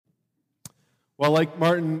Well, like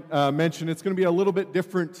Martin mentioned, it's going to be a little bit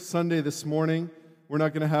different Sunday this morning. We're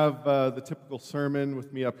not going to have the typical sermon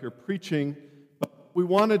with me up here preaching. But what we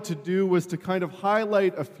wanted to do was to kind of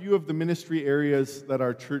highlight a few of the ministry areas that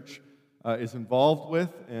our church is involved with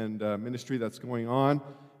and ministry that's going on.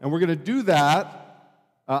 And we're going to do that.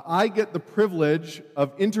 I get the privilege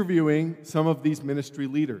of interviewing some of these ministry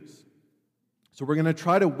leaders. So we're going to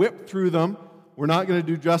try to whip through them. We're not going to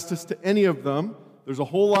do justice to any of them. There's a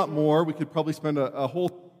whole lot more. We could probably spend a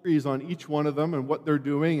whole series on each one of them and what they're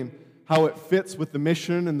doing and how it fits with the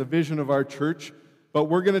mission and the vision of our church. But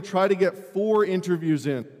we're going to try to get 4 interviews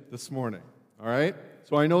in this morning. All right?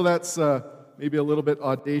 So I know that's maybe a little bit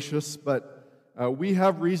audacious, but we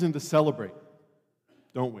have reason to celebrate,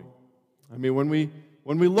 don't we? I mean, when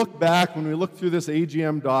we look back, when we look through this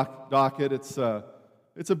AGM docket, it's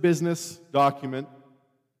a business document.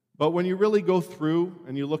 But when you really go through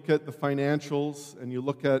and you look at the financials and you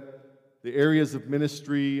look at the areas of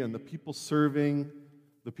ministry and the people serving,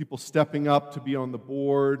 the people stepping up to be on the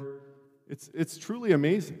board, it's truly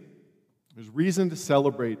amazing. There's reason to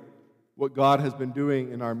celebrate what God has been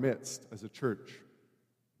doing in our midst as a church.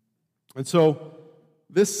 And so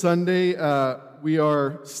this Sunday, we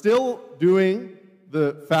are still doing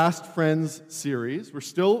the Fast Friends series. We're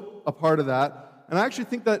still a part of that. And I actually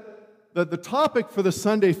think that the topic for the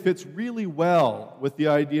Sunday fits really well with the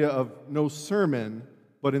idea of no sermon,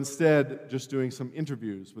 but instead just doing some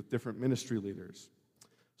interviews with different ministry leaders.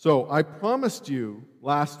 So I promised you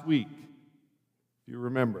last week, if you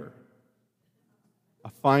remember, a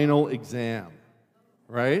final exam,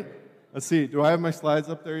 right? Let's see, do I have my slides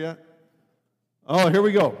up there yet? Oh, here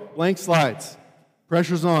we go, blank slides.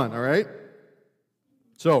 Pressure's on, all right?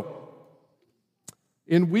 So,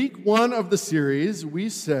 in week 1 of the series, we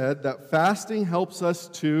said that fasting helps us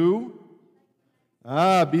to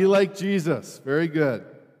be like Jesus. Very good.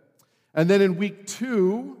 And then in week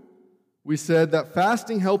 2, we said that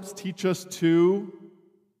fasting helps teach us to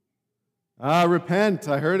repent.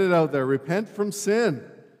 I heard it out there. Repent from sin.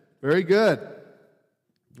 Very good.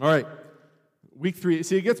 All right. Week 3.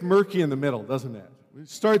 See, it gets murky in the middle, doesn't it? You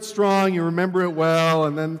start strong, you remember it well,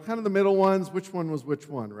 and then kind of the middle ones, which one was which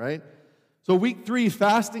one, right? So week 3,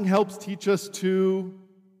 fasting helps teach us to...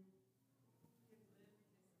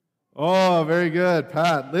 Oh, very good,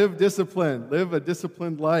 Pat. Live disciplined. Live a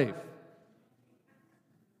disciplined life.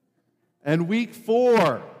 And week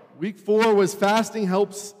 4 was fasting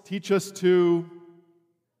helps teach us to...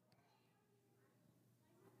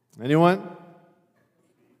 Anyone?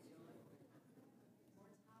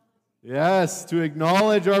 Yes, to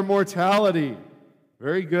acknowledge our mortality.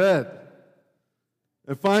 Very good.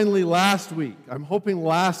 And finally, last week, I'm hoping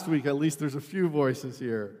last week at least there's a few voices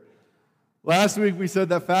here. Last week we said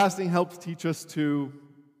that fasting helps teach us to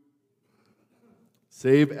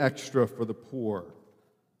save extra for the poor.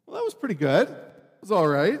 Well, that was pretty good. It was all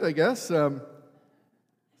right, I guess. Some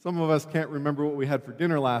of us can't remember what we had for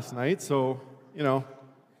dinner last night, so,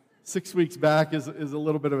 6 weeks back is a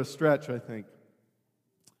little bit of a stretch, I think.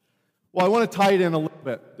 Well, I want to tie it in a little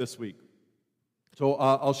bit this week. So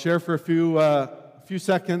I'll share for a few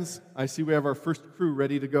seconds. I see we have our first crew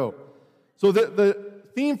ready to go. So the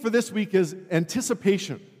theme for this week is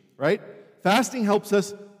anticipation, right? Fasting helps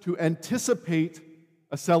us to anticipate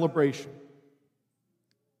a celebration.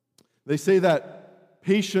 They say that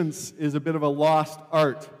patience is a bit of a lost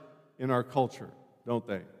art in our culture, don't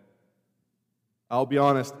they? I'll be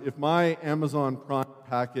honest, if my Amazon Prime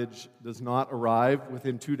package does not arrive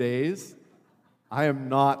within 2 days, I am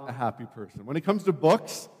not a happy person. When it comes to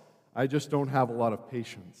books, I just don't have a lot of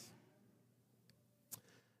patience.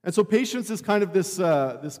 And so patience is kind of this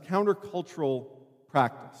countercultural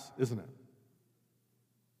practice, isn't it?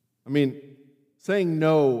 I mean, saying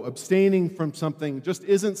no, abstaining from something just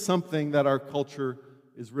isn't something that our culture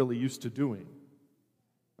is really used to doing.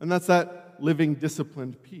 And that's that living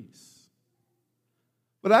disciplined peace.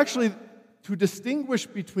 But actually, to distinguish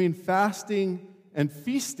between fasting and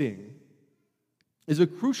feasting is a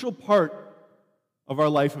crucial part of our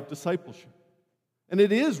life of discipleship. And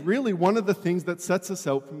it is really one of the things that sets us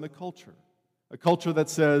out from the culture. A culture that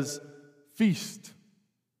says, feast.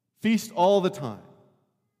 Feast all the time.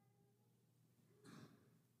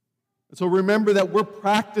 And so remember that we're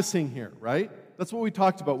practicing here, right? That's what we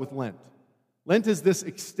talked about with Lent. Lent is this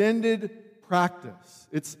extended practice.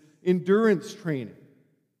 It's endurance training.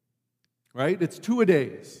 Right? It's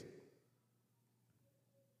 2-a-days.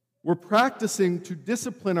 We're practicing to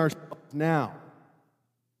discipline ourselves now.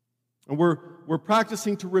 And we're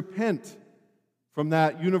practicing to repent from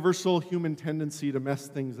that universal human tendency to mess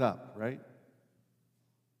things up, right?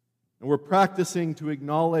 And we're practicing to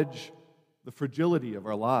acknowledge the fragility of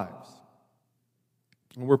our lives.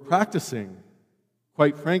 And we're practicing,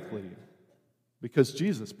 quite frankly, because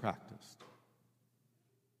Jesus practiced.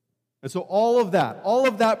 And so all of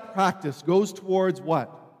that practice goes towards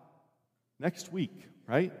what? Next week,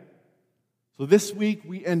 right? So this week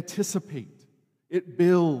we anticipate. It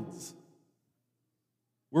builds.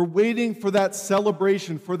 We're waiting for that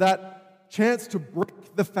celebration, for that chance to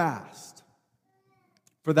break the fast,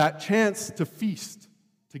 for that chance to feast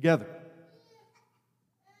together.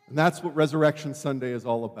 And that's what Resurrection Sunday is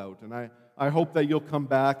all about. And I hope that you'll come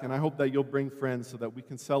back, and I hope that you'll bring friends so that we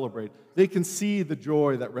can celebrate. They can see the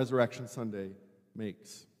joy that Resurrection Sunday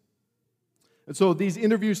makes. And so these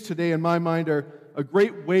interviews today, in my mind, are a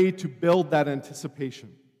great way to build that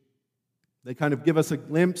anticipation. They kind of give us a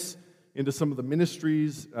glimpse into some of the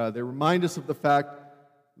ministries. They remind us of the fact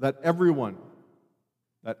that everyone,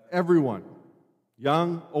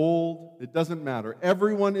 young, old, it doesn't matter,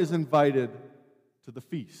 everyone is invited to the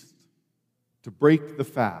feast, to break the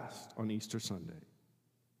fast on Easter Sunday.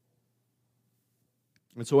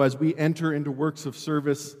 And so as we enter into works of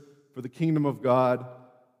service for the kingdom of God,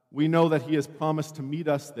 we know that He has promised to meet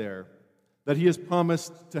us there, that He has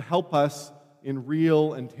promised to help us in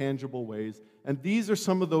real and tangible ways. And these are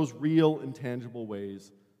some of those real and tangible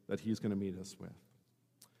ways that He's going to meet us with.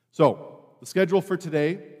 So, the schedule for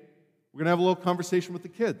today, we're going to have a little conversation with the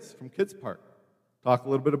kids from Kids Park. Talk a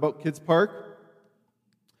little bit about Kids Park.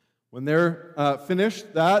 When they're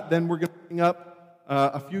finished that, then we're going to bring up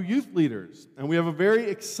a few youth leaders. And we have a very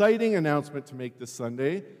exciting announcement to make this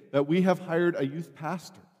Sunday, that we have hired a youth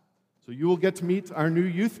pastor. So you will get to meet our new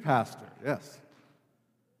youth pastor, yes.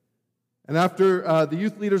 And after the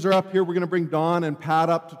youth leaders are up here, we're going to bring Don and Pat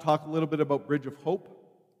up to talk a little bit about Bridge of Hope,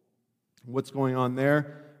 what's going on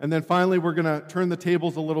there. And then finally, we're going to turn the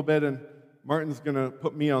tables a little bit, and Martin's going to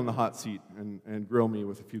put me on the hot seat and grill me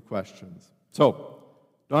with a few questions. So,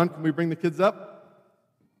 Don, can we bring the kids up?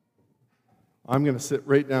 I'm going to sit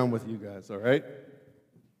right down with you guys, all right?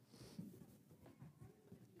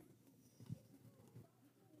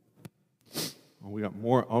 Oh, we got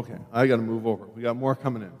more. Okay, I got to move over. We got more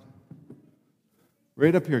coming in.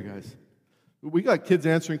 Right up here, guys. We got kids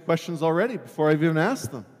answering questions already before I've even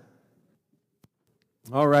asked them.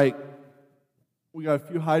 All right. We got a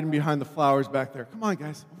few hiding behind the flowers back there. Come on,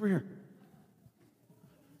 guys, over here.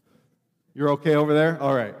 You're okay over there?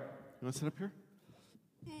 All right. You want to sit up here?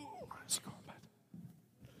 Let's go.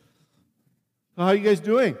 So how are you guys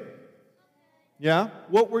doing? Yeah?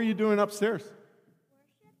 What were you doing upstairs?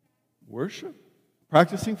 Worship.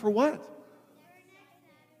 Practicing for what?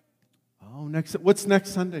 Oh, what's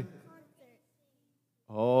next Sunday?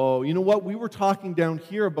 Oh, you know what? We were talking down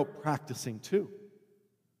here about practicing too.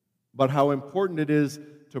 About how important it is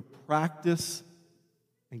to practice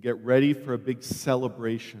and get ready for a big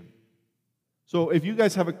celebration. So if you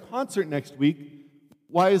guys have a concert next week,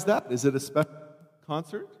 why is that? Is it a special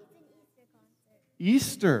concert? It's an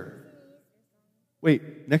Easter concert. Easter.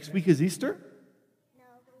 Wait, next week is Easter? No,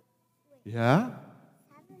 wait. Yeah?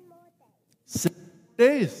 7 more days. 6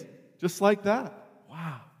 days, just like that.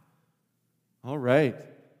 Wow. All right.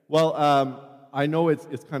 Well, I know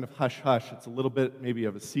it's kind of hush-hush. It's a little bit maybe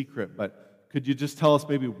of a secret, but could you just tell us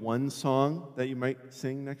maybe one song that you might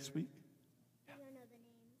sing next week? I don't know the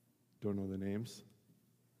names. Don't know the names?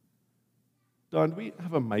 Don, do we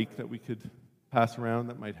have a mic that we could pass around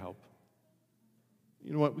that might help?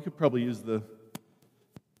 You know what? We could probably use the...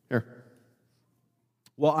 Here.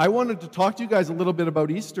 Well, I wanted to talk to you guys a little bit about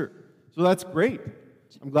Easter, so that's great.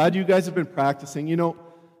 I'm glad you guys have been practicing. You know,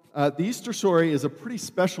 the Easter story is a pretty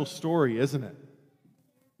special story, isn't it?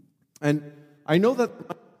 And I know that there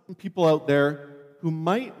are some people out there who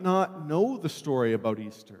might not know the story about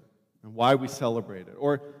Easter and why we celebrate it.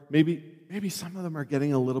 Or maybe some of them are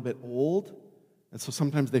getting a little bit old, and so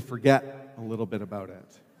sometimes they forget a little bit about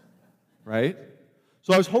it, right?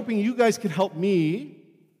 So I was hoping you guys could help me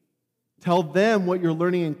tell them what you're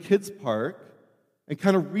learning in Kids Park and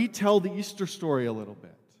kind of retell the Easter story a little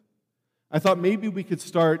bit. I thought maybe we could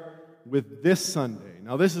start with this Sunday.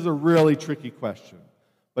 Now, this is a really tricky question,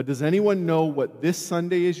 but does anyone know what this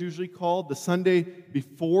Sunday is usually called? The Sunday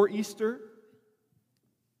before Easter?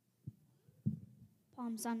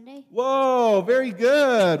 Palm Sunday. Whoa, very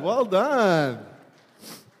good. Well done.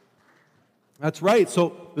 That's right.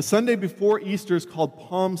 So the Sunday before Easter is called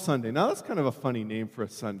Palm Sunday. Now, that's kind of a funny name for a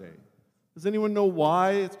Sunday. Does anyone know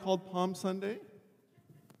why it's called Palm Sunday?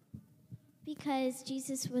 Because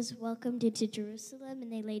Jesus was welcomed into Jerusalem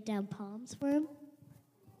and they laid down palms for him.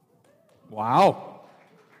 Wow.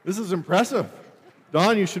 This is impressive.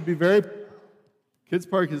 Don, you should be very... Kids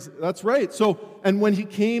Park is... That's right. So, and when he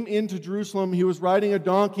came into Jerusalem, he was riding a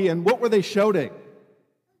donkey, and what were they shouting?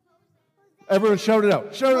 Everyone shout it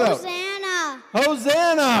out. Shout it out. Hosanna!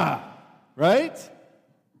 Hosanna! Right?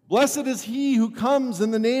 Blessed is he who comes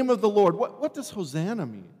in the name of the Lord. What does Hosanna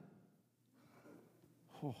mean?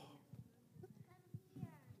 Oh.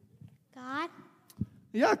 God?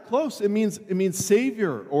 Yeah, close. It means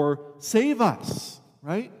Savior or save us,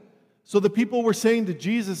 right? So the people were saying to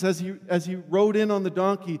Jesus as he rode in on the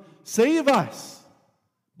donkey, save us.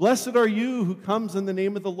 Blessed are you who comes in the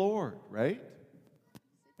name of the Lord, right?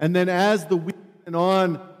 And then as the week went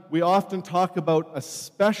on, we often talk about a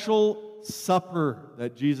special supper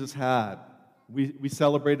that Jesus had. We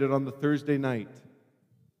celebrated on the Thursday night.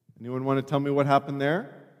 Anyone want to tell me what happened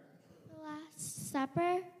there? The Last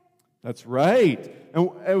Supper? That's right. And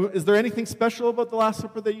is there anything special about the Last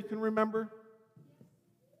Supper that you can remember?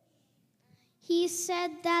 He said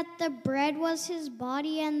that the bread was his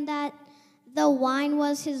body and that the wine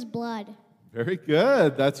was his blood. Very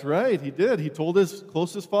good. That's right. He did. He told his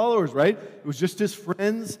closest followers, right? It was just his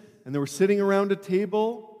friends, and they were sitting around a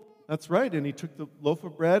table. That's right. And he took the loaf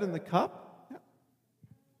of bread and the cup. Yeah.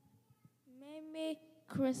 Maybe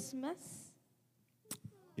Christmas.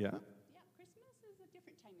 Yeah. Yeah, Christmas is a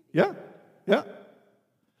different time of year. Yeah. Yeah.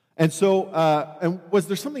 And so, and was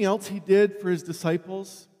there something else he did for his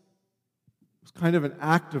disciples? It was kind of an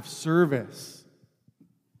act of service.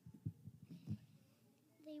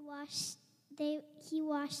 He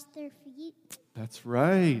washed their feet. That's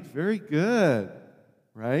right. Very good.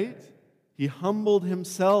 Right? He humbled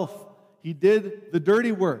himself. He did the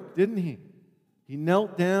dirty work, didn't he? He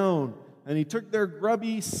knelt down and he took their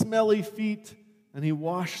grubby, smelly feet and he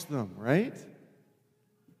washed them, right?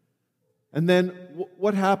 And then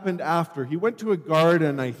what happened after? He went to a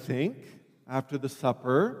garden, I think, after the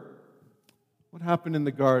supper. What happened in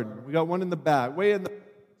the garden? We got one in the back, way in the...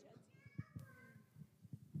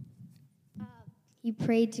 He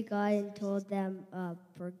prayed to God and told them,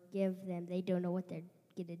 forgive them. They don't know what they're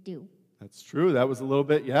going to do. That's true. That was a little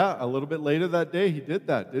bit later that day he did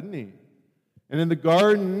that, didn't he? And in the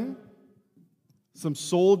garden, some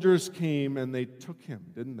soldiers came and they took him,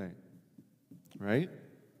 didn't they? Right?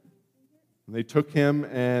 And they took him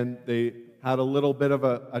and they had a little bit of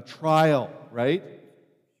a trial, right?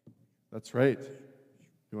 That's right.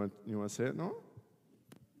 You want to say it? No?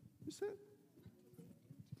 You say it.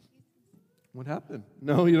 What happened?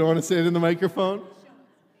 No, you don't want to say it in the microphone?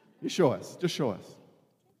 You show us. Just show us.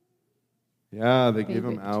 Yeah, they gave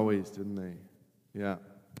him owies, didn't they? Yeah.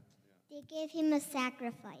 They gave him a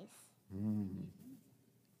sacrifice.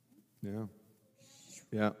 Yeah.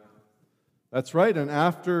 Yeah. That's right. And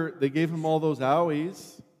after they gave him all those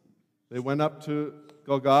owies, they went up to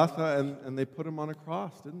Golgotha and they put him on a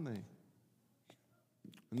cross, didn't they?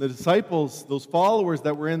 And the disciples, those followers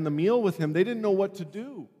that were in the meal with him, they didn't know what to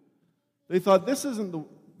do. They thought, this isn't the...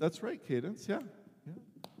 That's right, Cadence, yeah.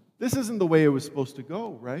 This isn't the way it was supposed to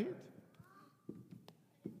go, right?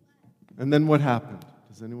 And then what happened?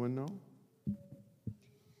 Does anyone know?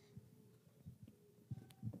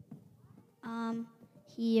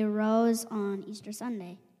 He arose on Easter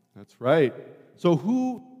Sunday. That's right. So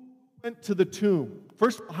who went to the tomb?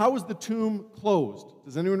 First, how was the tomb closed?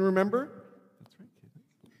 Does anyone remember? That's right, Cadence.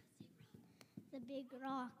 The big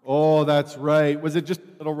rock. Oh, that's right. Was it just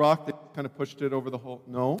a little rock that kind of pushed it over the hole?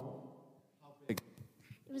 No? How big?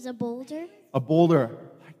 It was a boulder. A boulder.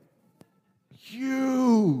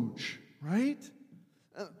 Huge, right?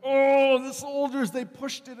 And, oh, the soldiers, they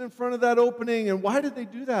pushed it in front of that opening. And why did they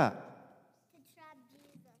do that? To trap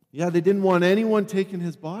Jesus. Yeah, they didn't want anyone taking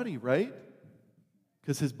his body, right?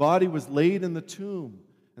 Because his body was laid in the tomb.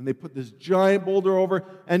 And they put this giant boulder over.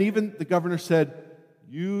 And even the governor said,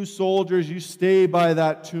 you soldiers, you stay by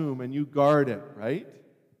that tomb and you guard it, right?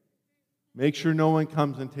 Make sure no one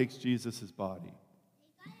comes and takes Jesus' body.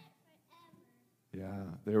 Yeah,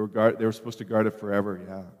 they were supposed to guard it forever,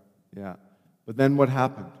 yeah. But then what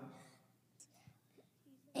happened?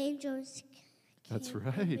 Angels That's came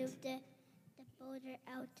right. and moved the boulder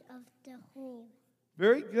out of the hole.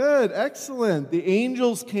 Very good, excellent. The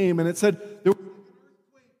angels came and it said there was an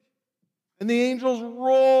earthquake. And the angels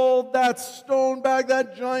rolled that stone back,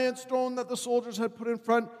 that giant stone that the soldiers had put in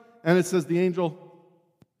front. And it says the angel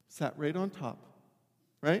sat right on top,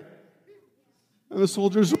 right? And the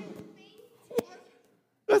soldiers...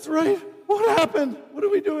 That's right. What happened? What are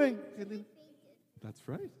we doing? That's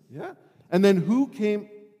right. Yeah. And then who came?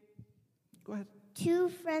 Go ahead. Two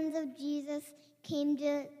friends of Jesus came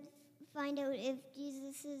to find out if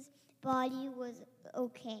Jesus' body was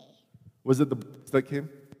okay. Was it the boys that came?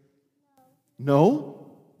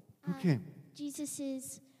 No? Who came?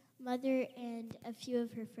 Jesus' mother and a few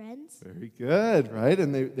of her friends. Very good, right?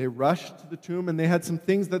 And they rushed to the tomb and they had some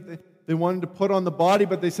things that they wanted to put on the body,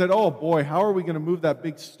 but they said, oh boy, how are we going to move that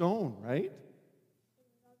big stone, right?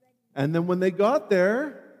 And then when they got there,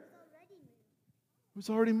 it was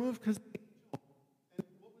already moved because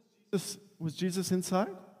was Jesus inside?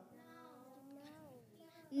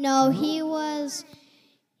 No, he was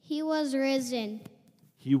risen.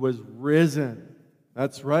 He was risen.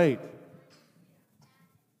 That's right.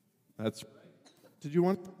 That's right. Did you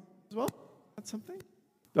want as well? Add something?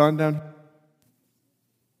 Dawn down here.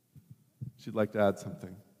 She'd like to add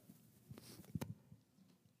something.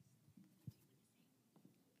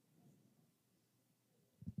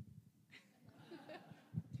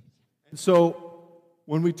 And so,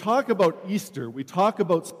 when we talk about Easter, we talk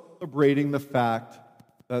about celebrating the fact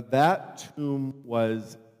that that tomb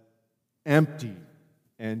was empty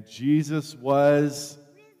and Jesus was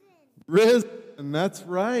risen. And that's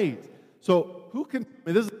right. So, who can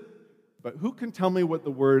tell me what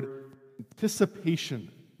the word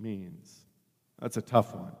anticipation means? That's a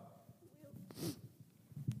tough one.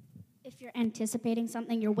 If you're anticipating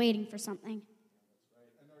something, you're waiting for something. And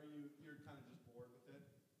you're kind of just bored with it?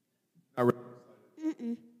 Not really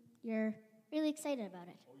excited. You're really excited about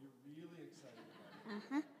it. Oh, you're really excited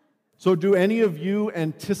about it. So do any of you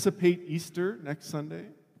anticipate Easter next Sunday?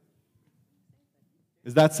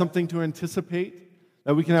 Is that something to anticipate?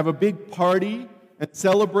 That we can have a big party and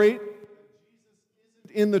celebrate that Jesus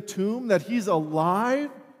isn't in the tomb, that he's alive,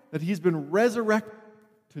 that he's been resurrected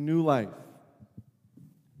to new life?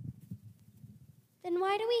 Then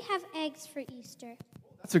why do we have eggs for Easter?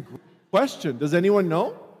 That's a great question. Does anyone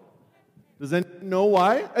know? Does anyone know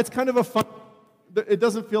why? It's kind of a fun, it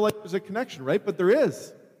doesn't feel like there's a connection, right? But there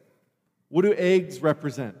is. What do eggs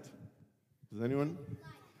represent? Does anyone?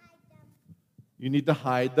 You need to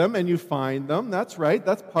hide them and you find them. That's right.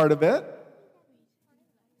 That's part of it.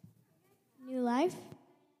 New life?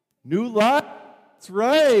 New life. That's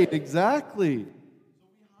right. Exactly. So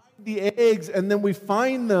we hide the eggs and then we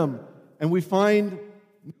find them and we find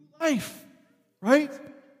new life. Right?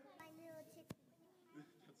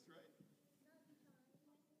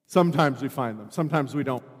 Sometimes we find them. Sometimes we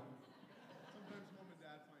don't. Sometimes mom and dad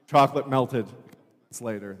find chocolate melted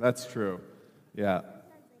later. That's true. Yeah.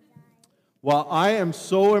 Well, I am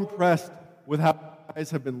so impressed with how you guys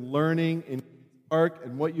have been learning in Park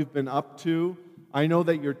and what you've been up to. I know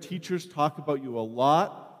that your teachers talk about you a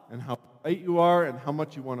lot and how bright you are and how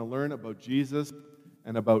much you want to learn about Jesus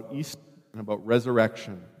and about Easter and about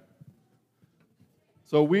resurrection.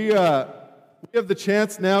 So we have the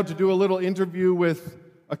chance now to do a little interview with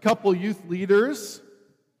a couple youth leaders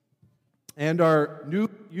and our new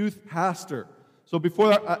youth pastor. So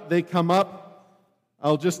before they come up,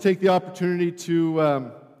 I'll just take the opportunity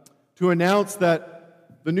to announce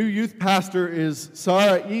that the new youth pastor is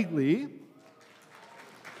Sarah Eagley.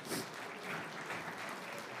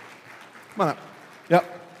 Come on up.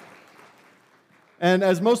 Yep. And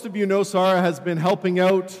as most of you know, Sarah has been helping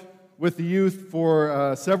out with the youth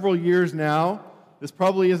for several years now. This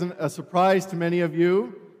probably isn't a surprise to many of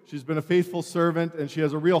you. She's been a faithful servant, and she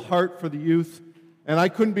has a real heart for the youth. And I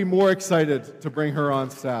couldn't be more excited to bring her on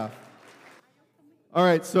staff. All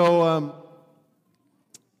right, so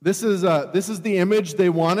this is the image they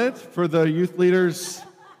wanted for the youth leaders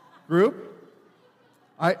group.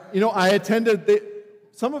 I attended.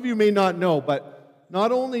 Some of you may not know, but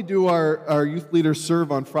not only do our youth leaders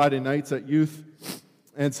serve on Friday nights at youth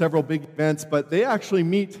and several big events, but they actually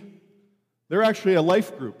meet. They're actually a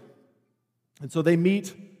life group, and so they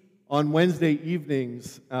meet on Wednesday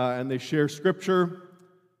evenings, and they share scripture,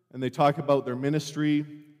 and they talk about their ministry,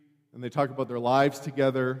 and they talk about their lives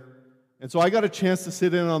together. And so I got a chance to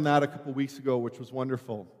sit in on that a couple weeks ago, which was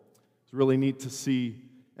wonderful. It's really neat to see.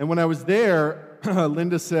 And when I was there,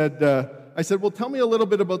 Linda said, I said, well, tell me a little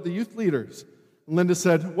bit about the youth leaders. And Linda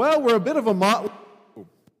said, well, we're a bit of a motley.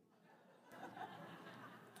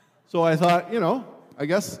 So I thought, I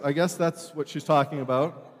guess that's what she's talking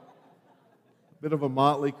about. A bit of a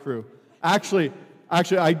motley crew. Actually,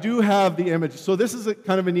 I do have the image. So this is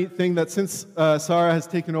kind of a neat thing that since Sarah has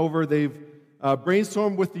taken over, they've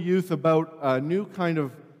brainstormed with the youth about a new kind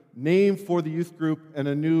of name for the youth group and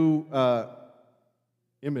a new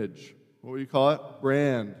image. What would you call it?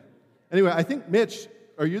 Brand. Anyway, I think, Mitch,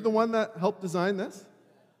 are you the one that helped design this?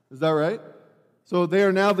 Is that right? So they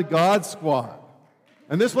are now the God Squad.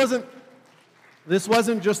 And this wasn't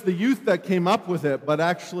just the youth that came up with it, but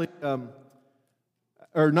actually...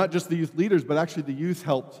 or not just the youth leaders, but actually the youth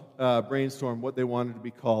helped brainstorm what they wanted to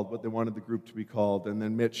be called, what they wanted the group to be called, and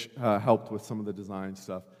then Mitch helped with some of the design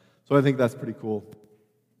stuff. So I think that's pretty cool.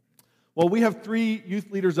 Well, we have 3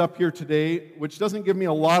 youth leaders up here today, which doesn't give me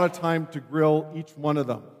a lot of time to grill each one of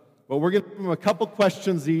them. But we're going to give them a couple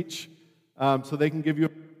questions each so they can give you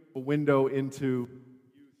a window into.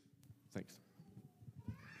 Thanks.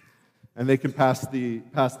 And they can pass the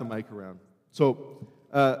mic around. So,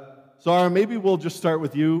 Zara, maybe we'll just start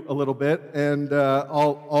with you a little bit, and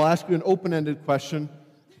I'll ask you an open-ended question.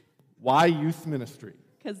 Why youth ministry?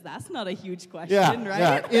 Because that's not a huge question,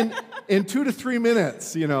 right? Yeah. In 2 to 3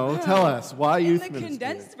 minutes, tell us why youth ministry. In the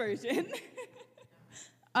condensed version.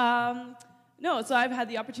 No, so I've had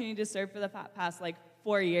the opportunity to serve for the past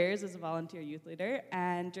 4 years as a volunteer youth leader,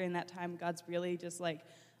 and during that time, God's really just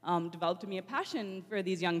developed in me a passion for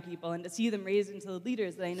these young people and to see them raised into the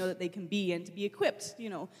leaders that I know that they can be, and to be equipped,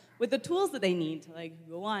 with the tools that they need to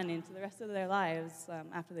go on into the rest of their lives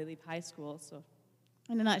after they leave high school. So,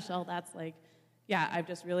 in a nutshell, that's I've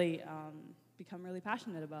just really become really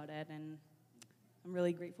passionate about it, and I'm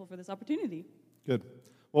really grateful for this opportunity. Good.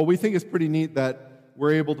 Well, we think it's pretty neat that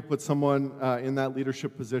we're able to put someone in that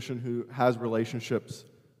leadership position who has relationships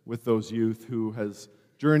with those youth, who has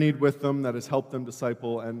journeyed with them, that has helped them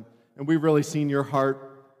disciple, and we've really seen your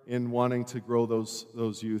heart in wanting to grow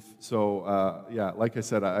those youth. So, like I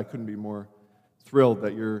said, I couldn't be more thrilled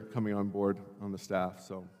that you're coming on board on the staff.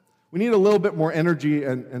 So we need a little bit more energy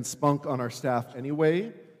and spunk on our staff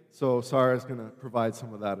anyway, so Sarah's going to provide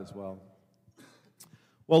some of that as well.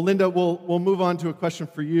 Well, Linda, we'll move on to a question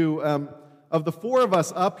for you. Of the 4 of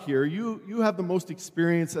us up here, you have the most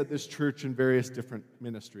experience at this church in various different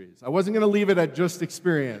ministries. I wasn't going to leave it at just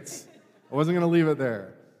experience. I wasn't going to leave it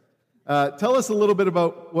there. Tell us a little bit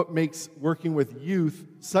about what makes working with youth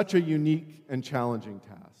such a unique and challenging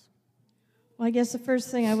task. Well, I guess the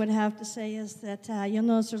first thing I would have to say is that you'll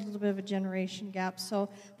notice there's a little bit of a generation gap, so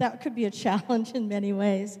that could be a challenge in many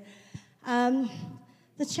ways.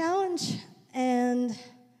 The challenge, and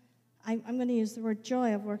I'm going to use the word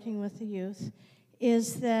joy of working with the youth,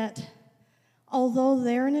 is that although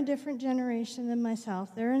they're in a different generation than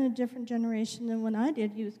myself, they're in a different generation than when I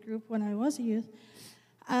did youth group when I was a youth.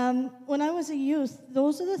 When I was a youth,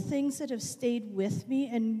 those are the things that have stayed with me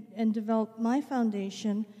and developed my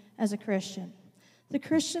foundation as a Christian. The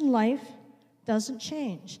Christian life doesn't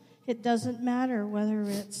change. It doesn't matter whether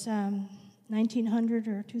it's 1900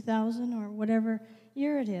 or 2000 or whatever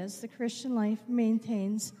year it is. The Christian life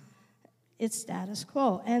maintains its status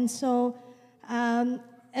quo. And so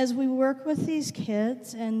as we work with these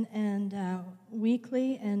kids and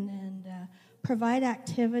weekly and provide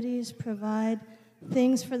activities, provide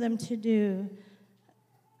things for them to do,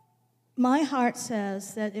 my heart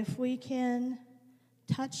says that if we can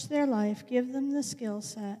touch their life, give them the skill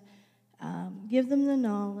set, give them the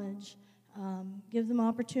knowledge, give them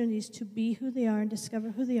opportunities to be who they are and discover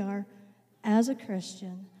who they are as a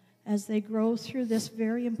Christian, as they grow through this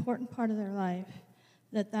very important part of their life,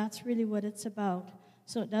 that's really what it's about.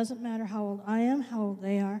 So it doesn't matter how old I am, how old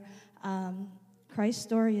they are. Christ's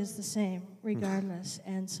story is the same, regardless.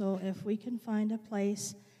 And so if we can find a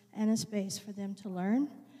place and a space for them to learn,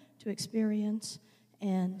 to experience,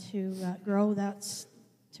 and to grow,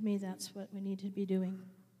 to me, that's what we need to be doing.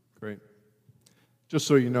 Great. Just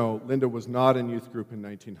so you know, Linda was not in youth group in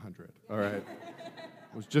 1900, all right?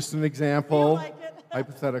 It was just an example,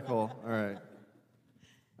 hypothetical, all right.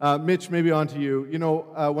 Mitch, maybe on to you.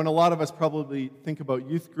 When a lot of us probably think about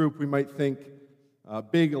youth group, we might think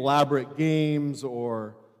big, elaborate games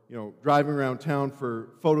or, driving around town for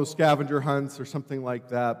photo scavenger hunts or something like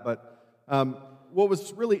that. But what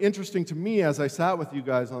was really interesting to me as I sat with you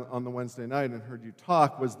guys on the Wednesday night and heard you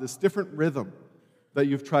talk was this different rhythm that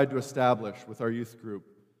you've tried to establish with our youth group.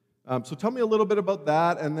 So tell me a little bit about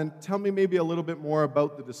that, and then tell me maybe a little bit more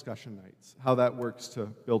about the discussion nights, how that works to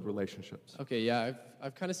build relationships. Okay, yeah,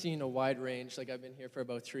 I've kind of seen a wide range. I've been here for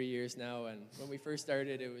about 3 years now, and when we first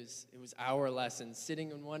started, it was hour lessons,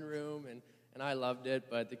 sitting in one room, and I loved it,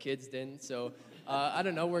 but the kids didn't. So I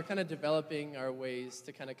don't know, we're kind of developing our ways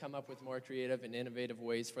to kind of come up with more creative and innovative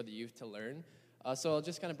ways for the youth to learn. So I'll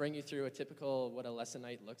just kind of bring you through what a lesson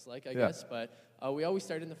night looks like, I guess. But we always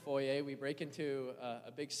start in the foyer. We break into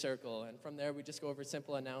a big circle, and from there we just go over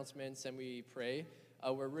simple announcements and we pray.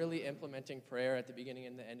 We're really implementing prayer at the beginning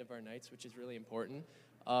and the end of our nights, which is really important.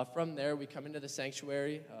 From there, we come into the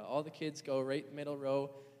sanctuary. All the kids go right middle row.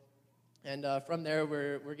 And from there,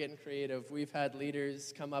 we're getting creative. We've had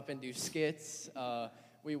leaders come up and do skits.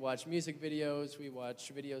 We watch music videos. We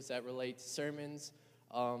watch videos that relate to sermons.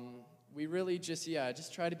 We really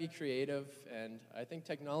just try to be creative, and I think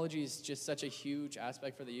technology is just such a huge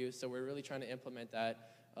aspect for the youth, so we're really trying to implement that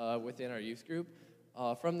within our youth group.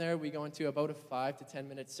 From there, we go into about a 5 to 10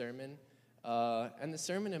 minute sermon, and the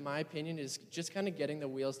sermon, in my opinion, is just kind of getting the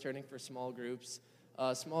wheels turning for small groups.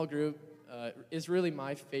 Small group is really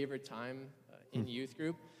my favorite time in youth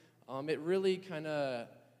group. it really kind of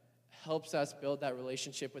helps us build that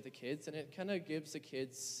relationship with the kids, and it kind of gives the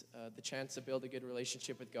kids the chance to build a good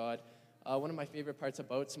relationship with God. One of my favorite parts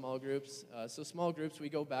about small groups, so small groups, we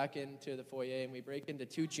go back into the foyer and we break into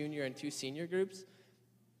 2 junior and 2 senior groups.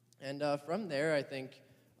 And from there, I think,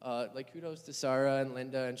 like kudos to Sarah and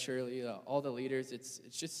Linda and Shirley, all the leaders. It's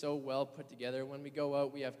just so well put together. When we go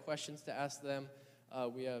out, we have questions to ask them.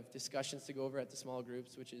 We have discussions to go over at the small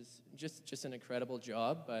groups, which is just an incredible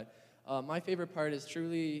job. But my favorite part is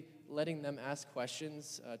truly letting them ask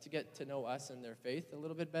questions to get to know us and their faith a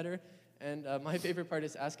little bit better. And my favorite part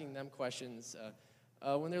is asking them questions.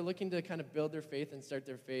 When they're looking to kind of build their faith and start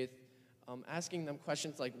their faith, asking them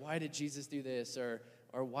questions like, why did Jesus do this? Or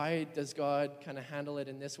why does God kind of handle it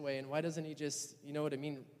in this way? And why doesn't he just,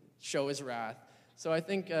 show his wrath? So I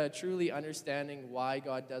think truly understanding why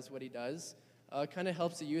God does what he does kind of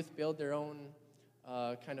helps the youth build their own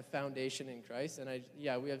kind of foundation in Christ. And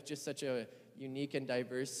we have just such a unique and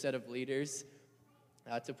diverse set of leaders,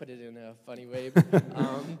 to put it in a funny way.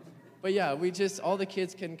 But yeah, all the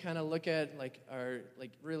kids can kind of look at our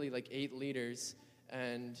 8 leaders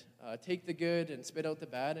and take the good and spit out the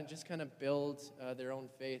bad and just kind of build their own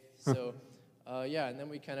faith. So and then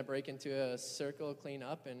we kind of break into a circle, clean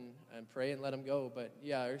up, and pray and let them go. But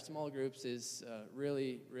yeah, our small groups is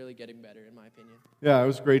really, really getting better, in my opinion. Yeah, it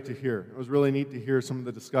was great to hear. It was really neat to hear some of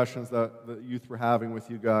the discussions that the youth were having with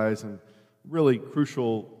you guys, and really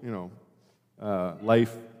crucial,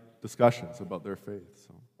 life discussions about their faith.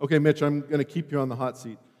 So, okay, Mitch, I'm going to keep you on the hot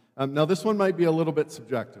seat. Now, this one might be a little bit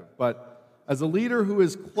subjective, but as a leader who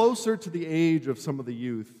is closer to the age of some of the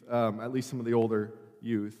youth, at least some of the older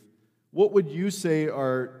youth, what would you say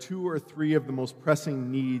are 2 or 3 of the most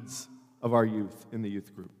pressing needs of our youth in the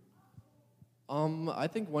youth group? I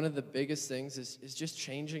think one of the biggest things is just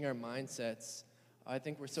changing our mindsets. I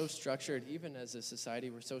think we're so structured, even as a society,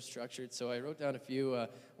 we're so structured. So I wrote down a few.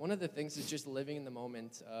 One of the things is just living in the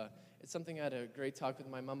moment. It's something I had a great talk with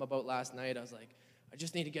my mom about last night. I was like, I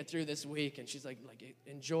just need to get through this week. And she's like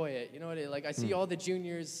enjoy it. You know what? I see all the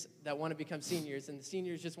juniors that want to become seniors, and the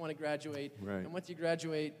seniors just want to graduate. Right. And once you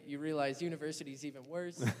graduate, you realize university is even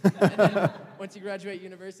worse. And then once you graduate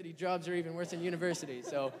university, jobs are even worse than university.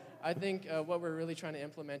 So I think what we're really trying to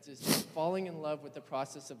implement is just falling in love with the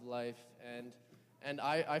process of life. And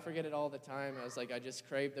I forget it all the time. I just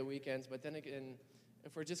crave the weekends. But then again,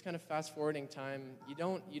 if we're just kind of fast-forwarding time, you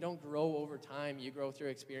don't grow over time. You grow through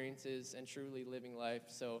experiences and truly living life.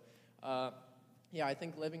 So, I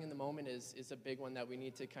think living in the moment is a big one that we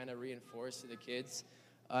need to kind of reinforce to the kids.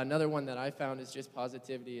 Another one that I found is just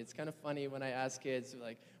positivity. It's kind of funny when I ask kids,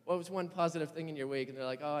 what was one positive thing in your week? And they're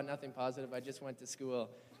like, oh, nothing positive. I just went to school.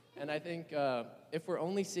 And I think if we're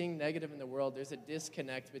only seeing negative in the world, there's a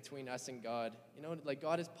disconnect between us and God.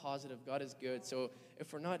 God is positive, God is good. So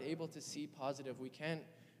if we're not able to see positive, we can't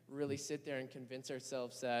really sit there and convince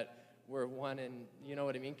ourselves that we're one and,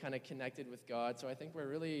 kind of connected with God. So I think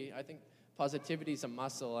I think positivity is a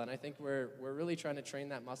muscle, and I think we're really trying to train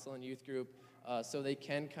that muscle in youth group so they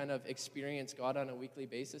can kind of experience God on a weekly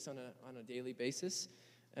basis, on a daily basis.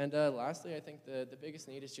 And lastly, I think the biggest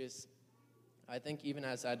need is just, I think even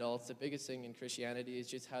as adults, the biggest thing in Christianity is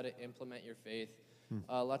just how to implement your faith.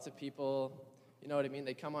 Lots of people,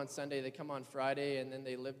 they come on Sunday, they come on Friday, and then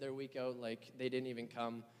they live their week out like they didn't even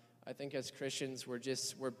come. I think as Christians,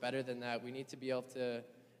 we're better than that. We need to be able to,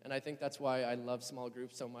 and I think that's why I love small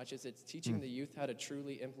groups so much, is it's teaching the youth how to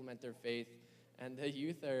truly implement their faith. And the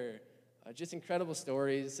youth are just incredible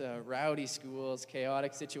stories, rowdy schools,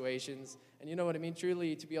 chaotic situations. And you know what I mean?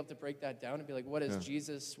 Truly to be able to break that down and be like, what does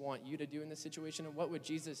Jesus want you to do in this situation? And what would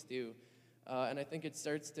Jesus do? And I think it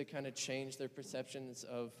starts to kind of change their perceptions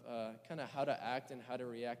of kind of how to act and how to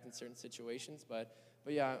react in certain situations. But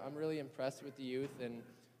yeah, I'm really impressed with the youth. And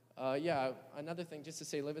another thing, just to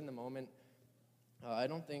say, live in the moment. I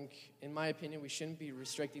don't think, in my opinion, we shouldn't be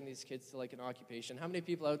restricting these kids to an occupation. How many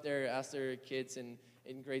people out there ask their kids in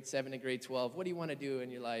grade 7 and grade 12, what do you want to do in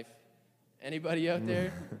your life? Anybody out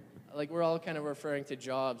there? We're all kind of referring to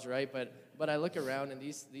jobs, right? But I look around, and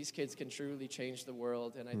these kids can truly change the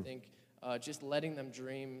world. And I think just letting them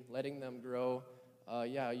dream, letting them grow,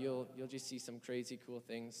 you'll just see some crazy cool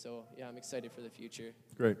things. So yeah, I'm excited for the future.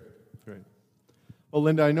 Great. Well,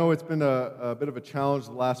 Linda, I know it's been a bit of a challenge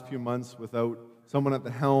the last few months without someone at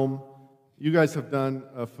the helm. You guys have done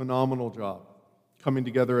a phenomenal job coming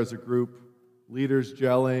together as a group, leaders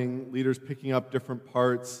gelling, leaders picking up different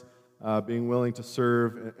parts, being willing to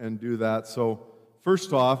serve and do that. So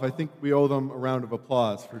first off, I think we owe them a round of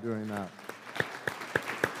applause for doing that.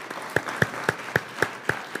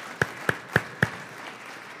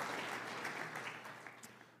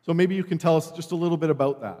 So maybe you can tell us just a little bit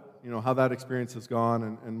about that, how that experience has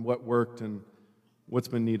gone and what worked and what's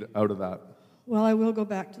been neat out of that. Well, I will go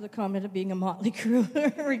back to the comment of being a motley crew,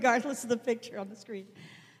 regardless of the picture on the screen.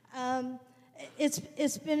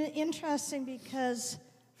 It's been interesting because,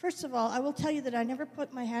 first of all, I will tell you that I never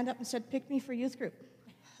put my hand up and said, pick me for youth group.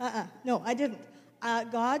 No, I didn't.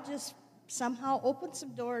 God just somehow opened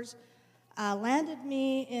some doors, landed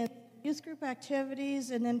me in youth group activities,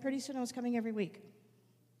 and then pretty soon I was coming every week.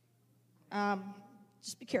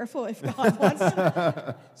 Just be careful if God wants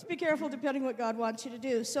to. Just be careful depending what God wants you to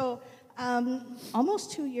do. So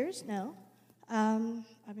almost 2 years now.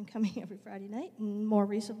 I've been coming every Friday night, and more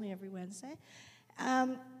recently every Wednesday.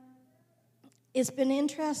 It's been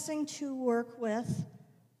interesting to work with,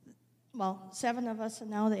 7 of us, and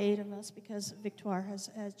now the 8 of us, because Victoire has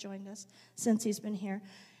joined us since he's been here.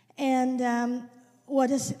 And what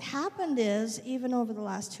has happened is, even over the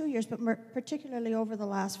last 2 years, but particularly over the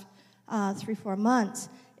last 3-4 months,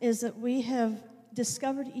 is that we have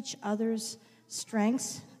discovered each other's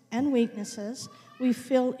strengths and weaknesses. We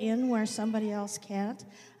fill in where somebody else can't.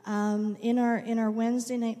 In our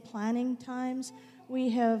Wednesday night planning times, we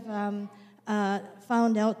have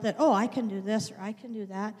found out that, I can do this or I can do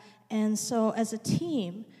that. And so as a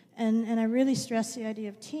team, and I really stress the idea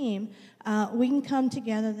of team, we can come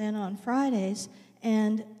together then on Fridays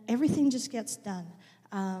and everything just gets done.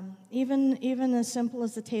 Even as simple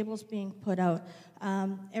as the tables being put out.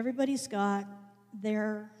 Everybody's got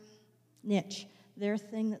their niche, their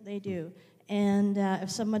thing that they do. And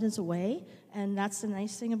if someone is away, and that's the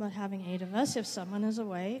nice thing about having 8 of us, if someone is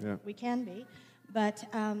away, we can be. But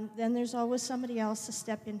then there's always somebody else to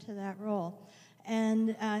step into that role.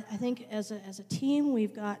 And I think as a team,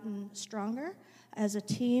 we've gotten stronger. As a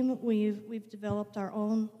team, we've developed our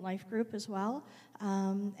own life group as well.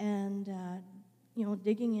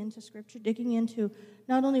 Digging into Scripture, digging into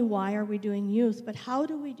not only why are we doing youth, but how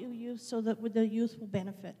do we do youth so that the youth will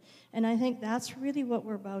benefit. And I think that's really what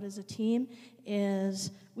we're about as a team,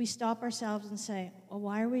 is we stop ourselves and say, well,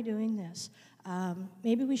 why are we doing this?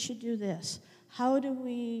 Maybe we should do this. How do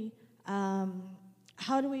we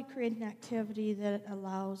create an activity that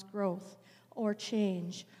allows growth or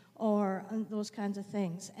change or those kinds of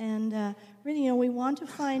things? And really, we want to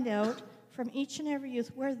find out from each and every youth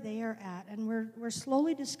where they are at. And we're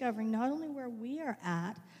slowly discovering not only where we are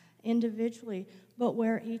at individually, but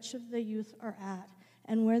where each of the youth are at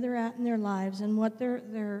and where they're at in their lives and what their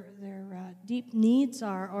deep needs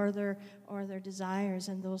are or their desires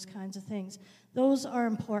and those kinds of things. Those are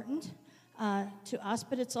important to us,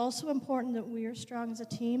 but it's also important that we are strong as a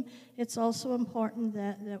team. It's also important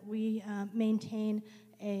that we maintain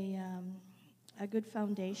a good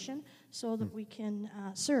foundation so that we can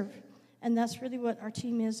serve. And that's really what our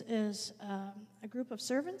team is a group of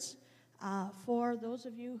servants. For those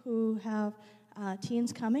of you who have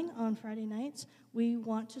teens coming on Friday nights, we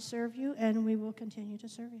want to serve you, and we will continue to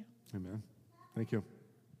serve you. Amen. Thank you.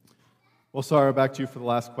 Well, Sarah, back to you for the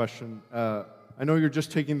last question. I know you're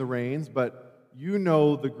just taking the reins, but you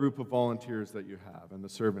know the group of volunteers that you have and the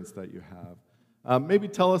servants that you have. Maybe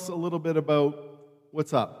tell us a little bit about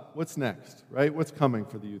what's up, what's next, right? What's coming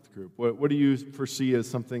for the youth group? What do you foresee as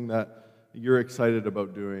something that you're excited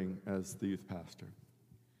about doing as the youth pastor?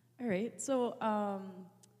 All right, so a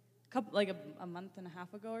month and a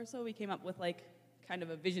half ago or so, we came up with kind of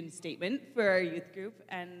a vision statement for our youth group,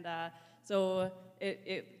 and so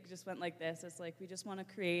it just went like this. It's we just want to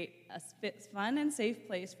create a fun and safe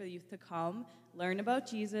place for the youth to come, learn about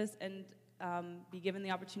Jesus, and be given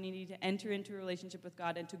the opportunity to enter into a relationship with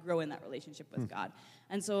God and to grow in that relationship with God.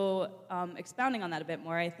 And so expounding on that a bit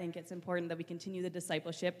more, I think it's important that we continue the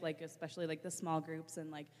discipleship, especially the small groups,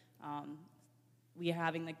 and we are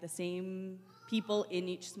having the same people in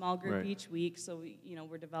each small group each week. So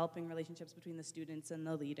we're developing relationships between the students and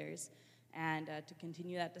the leaders, and to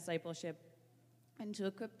continue that discipleship and to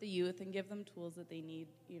equip the youth and give them tools that they need,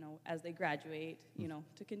 as they graduate,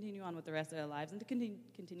 to continue on with the rest of their lives and to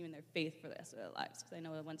continue in their faith for the rest of their lives. Because I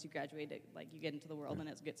know that once you graduate, you get into the world and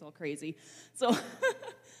it gets all crazy. So,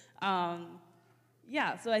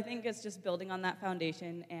 so I think it's just building on that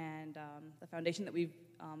foundation, and the foundation that we've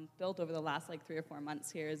built over the last 3 or 4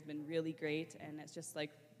 months here has been really great. And it's just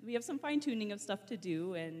we have some fine tuning of stuff to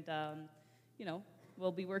do, and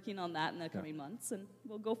we'll be working on that in the coming months, and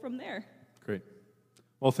we'll go from there. Great.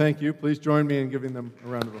 Well, thank you. Please join me in giving them a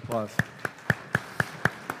round of applause.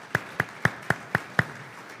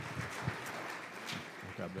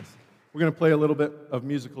 We're going to play a little bit of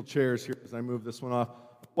musical chairs here as I move this one off.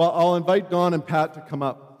 Well, I'll invite Dawn and Pat to come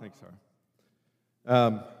up. Thanks,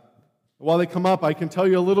 Sarah. While they come up, I can tell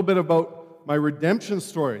you a little bit about my redemption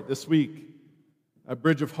story this week. at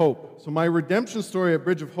Bridge of Hope. So my redemption story at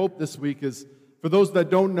Bridge of Hope this week is, for those that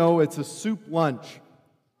don't know, it's a soup lunch.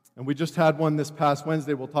 And we just had one this past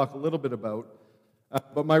Wednesday we'll talk a little bit about.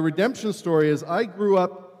 But my redemption story is I grew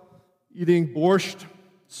up eating borscht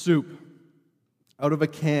soup out of a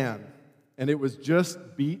can, and it was just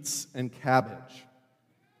beets and cabbage.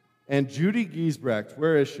 And Judy Giesbrecht,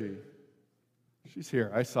 where is she? She's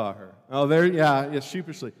here. I saw her. Oh, there, yeah,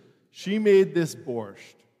 sheepishly. She made this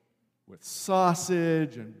borscht with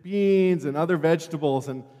sausage and beans and other vegetables.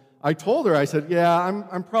 And I told her, I said, yeah,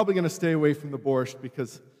 I'm probably going to stay away from the borscht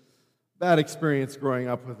because bad experience growing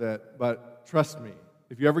up with it. But trust me,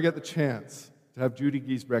 if you ever get the chance to have Judy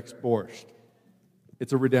Giesbrecht's borscht,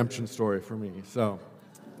 it's a redemption story for me. So,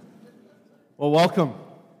 well, welcome.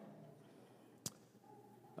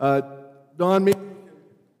 Don, maybe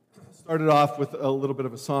started off with a little bit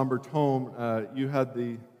of a somber tone. You had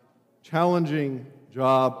the challenging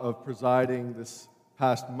job of presiding this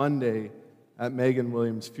past Monday at Megan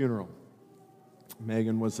Williams' funeral.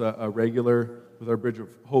 Megan was a regular with our Bridge of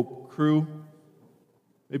Hope crew.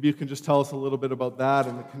 Maybe you can just tell us a little bit about that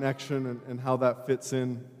and the connection and how that fits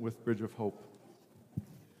in with Bridge of Hope.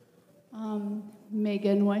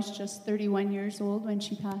 Megan was just 31 years old when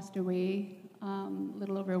she passed away a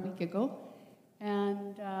little over a week ago.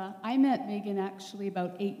 And I met Megan actually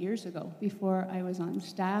about 8 years ago, before I was on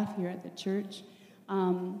staff here at the church.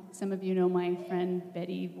 Some of you know my friend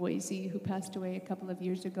Betty Voisey, who passed away a couple of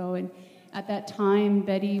years ago. And at that time,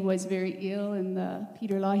 Betty was very ill in the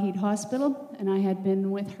Peter Lougheed Hospital, and I had been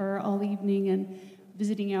with her all evening, and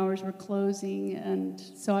visiting hours were closing. And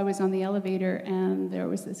so I was on the elevator, and there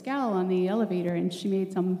was this gal on the elevator, and she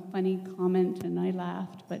made some funny comment, and I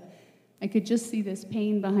laughed. But I could just see this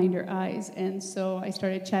pain behind her eyes, and so I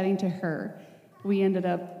started chatting to her. We ended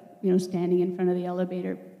up, standing in front of the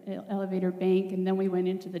elevator bank, and then we went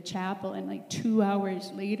into the chapel, and like 2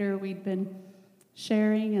 hours later, we'd been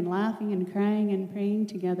sharing and laughing and crying and praying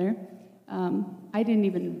together. I didn't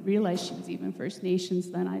even realize she was even First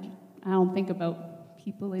Nations then. I don't think about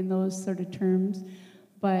people in those sort of terms.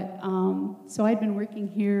 But so I'd been working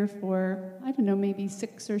here for, maybe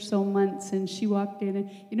 6 or so months, and she walked in,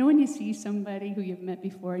 and when you see somebody who you've met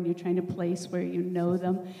before and you're trying to place where you know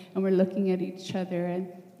them, and we're looking at each other,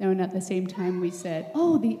 and at the same time we said,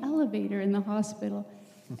 oh, the elevator in the hospital.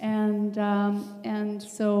 And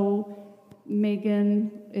so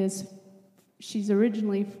Megan she's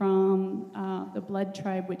originally from the Blood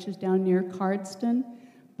tribe, which is down near Cardston.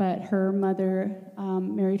 But her mother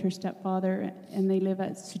married her stepfather, and they live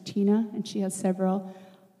at Sutina, and she has several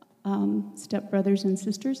stepbrothers and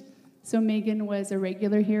sisters. So Megan was a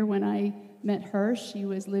regular here when I met her. She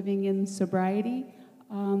was living in sobriety,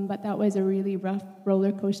 but that was a really rough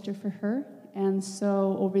roller coaster for her. And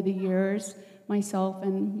so over the years, myself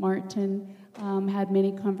and Martin had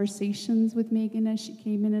many conversations with Megan as she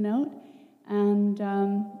came in and out. And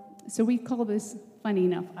so we call this, funny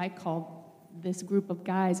enough, I call this group of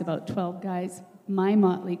guys, about 12 guys, my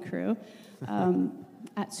motley crew.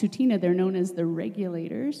 At Sutina, they're known as the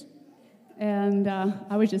Regulators. And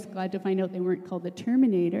I was just glad to find out they weren't called the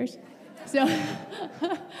Terminators. So,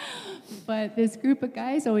 but this group of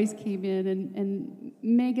guys always came in, and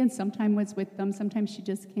Megan sometimes was with them. Sometimes she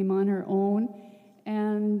just came on her own.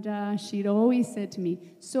 And she'd always said to me,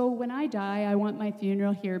 so when I die, I want my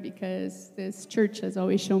funeral here because this church has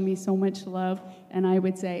always shown me so much love. And I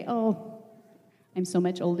would say, oh, I'm so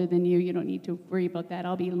much older than you, you don't need to worry about that.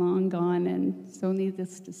 I'll be long gone. And so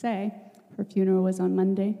needless to say, her funeral was on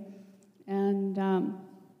Monday. And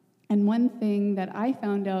one thing that I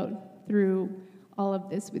found out through all of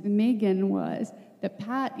this with Megan was that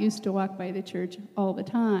Pat used to walk by the church all the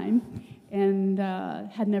time and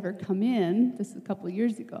had never come in. This is a couple of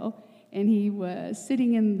years ago. And he was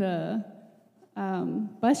sitting in the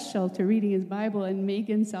bus shelter reading his Bible, and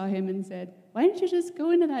Megan saw him and said, why don't you just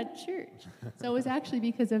go into that church? So it was actually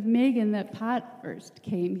because of Megan that Pat first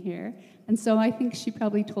came here. And so I think she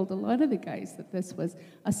probably told a lot of the guys that this was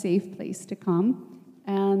a safe place to come.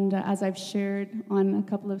 And as I've shared on a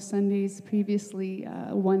couple of Sundays previously,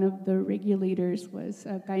 one of the Regulators was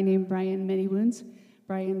a guy named Brian Manywounds.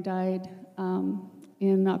 Brian died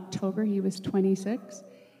in October. He was 26.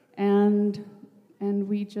 And I'm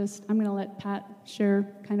going to let Pat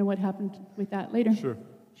share kind of what happened with that later. Sure.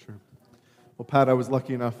 Well, Pat, I was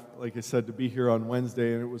lucky enough, like I said, to be here on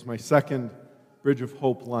Wednesday, and it was my second Bridge of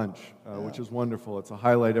Hope lunch, which is wonderful. It's a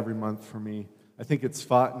highlight every month for me. I think it's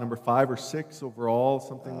number 5 or 6 overall,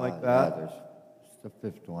 something like that. Yeah, it's the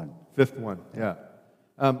 5th one. 5th one, yeah.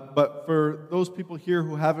 But for those people here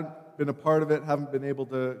who haven't been a part of it, haven't been able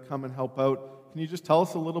to come and help out, can you just tell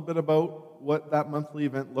us a little bit about what that monthly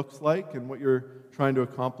event looks like and what you're trying to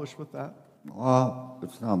accomplish with that? Well,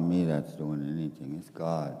 it's not me that's doing anything. It's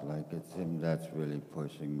God. Like, it's Him that's really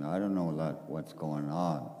pushing me. I don't know what's going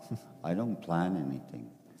on. I don't plan anything.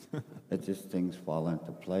 It's just things fall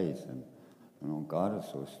into place. And, God is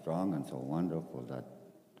so strong and so wonderful that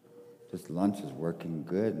this lunch is working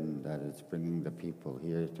good and that it's bringing the people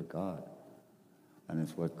here to God. And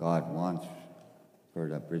it's what God wants for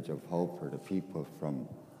the Bridge of Hope, for the people from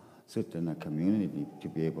Sutton community to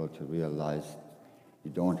be able to realize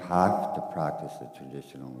you don't have to practice the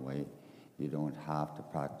traditional way. You don't have to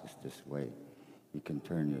practice this way. You can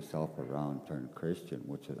turn yourself around, turn Christian,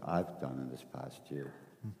 which I've done in this past year.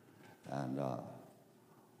 And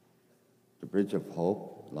the Bridge of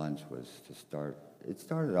Hope lunch was to start. It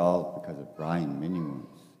started all because of Brian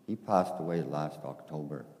Miniwoons. He passed away last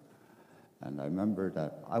October. And I remember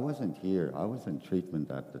that I wasn't here. I was in treatment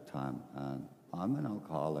at the time. And I'm an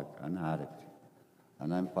alcoholic, an addict.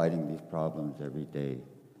 And I'm fighting these problems every day.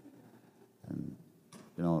 And,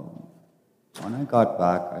 when I got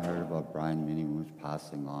back, I heard about Brian Miniwoons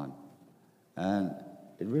passing on. And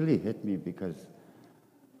it really hit me because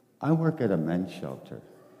I work at a men's shelter.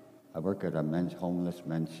 I work at a homeless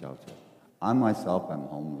men's shelter. I myself am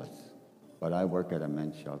homeless, but I work at a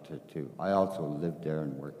men's shelter too. I also live there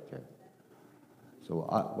and work there. So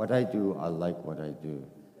what I do, I like what I do.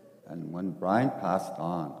 And when Brian passed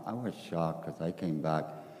on, I was shocked because I came back,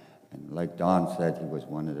 and like Don said, he was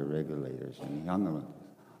one of the regulators, and he hung around.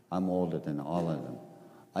 I'm older than all of them.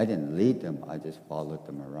 I didn't lead them, I just followed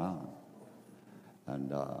them around.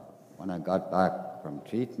 And when I got back from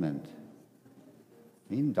treatment,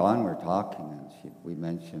 me and Don were talking, and we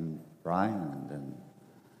mentioned Brian, and then,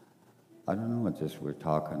 I don't know, we're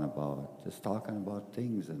talking about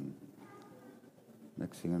things, and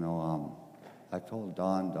next thing you know, I told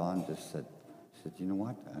Don just said, you know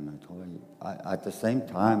what? And I told her, at the same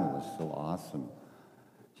time, it was so awesome.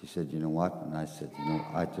 She said, you know what? And I said,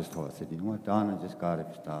 I just told her, I said, you know what, Don, I just got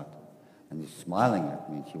to start. And she's smiling at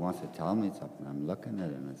me, and she wants to tell me something. I'm looking at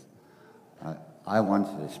her, and I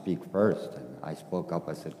wanted to speak first, and I spoke up.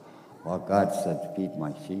 I said, well, God said, feed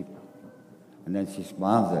my sheep. And then she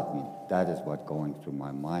smiles at me. That is what's going through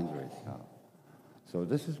my mind right now. So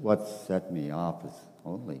this is what set me off, is,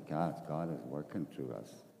 holy God is working through us.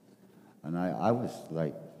 And I was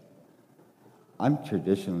like, I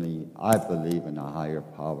believe in a higher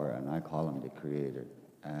power, and I call him the Creator.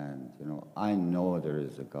 And, I know there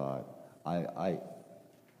is a God.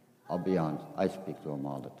 I'll be honest, I speak to him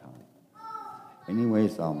all the time.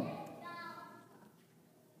 Anyways,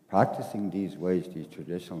 practicing these ways, these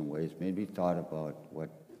traditional ways, made me thought about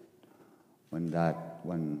when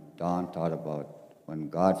Don thought about, when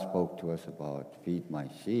God spoke to us about feed my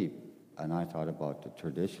sheep, and I thought about the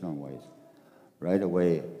traditional ways. Right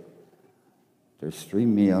away, there's 3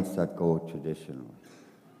 meals that go traditionally.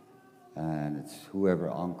 And it's whoever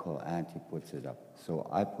uncle, auntie puts it up. So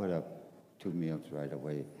I put up 2 meals right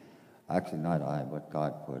away. Actually, not I, but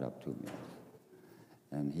God put up 2 meals.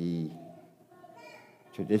 And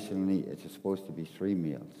traditionally, it's supposed to be 3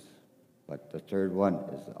 meals. But the third one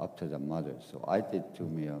is up to the mother. So I did 2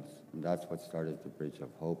 meals. And that's what started the Bridge of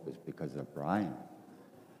Hope, is because of Brian.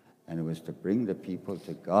 And it was to bring the people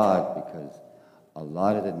to God, because a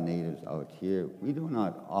lot of the natives out here, we do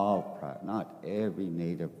not not every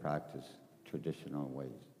native practice traditional ways.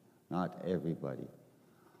 Not everybody.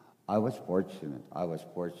 I was fortunate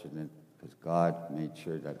because God made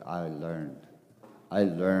sure that I learned. I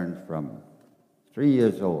learned from 3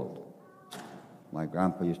 years old. My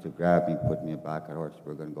grandpa used to grab me, put me back at horse.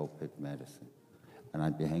 We're going to go pick medicine. And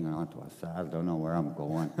I'd be hanging on to a saddle. Don't know where I'm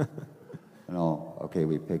going. Okay,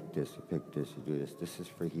 we pick this, you do this. This is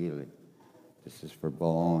for healing. This is for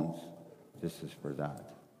bones. This is for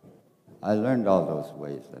that. I learned all those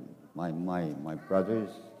ways. And my brothers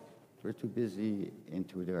were too busy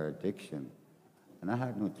into their addiction. And I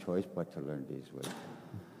had no choice but to learn these ways.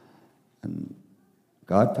 And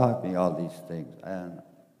God taught me all these things. And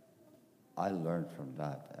I learned from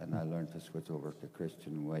that. And I learned to switch over to the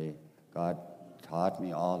Christian way. God taught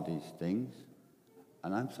me all these things.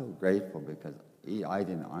 And I'm so grateful, because I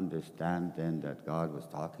didn't understand then that God was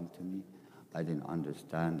talking to me. I didn't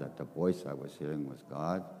understand that the voice I was hearing was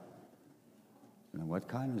God.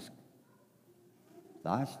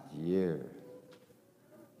 Last year,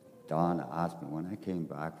 Don asked me when I came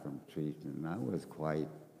back from treatment, and I was quite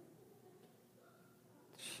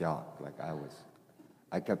shocked.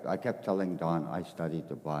 I kept telling Don I studied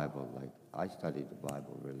the Bible. I studied the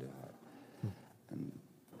Bible really hard. And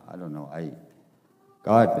I don't know, He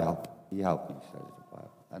helped me study the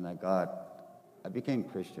Bible. And I became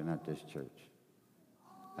Christian at this church.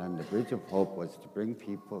 And the Bridge of Hope was to bring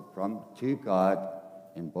people to God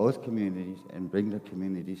in both communities and bring the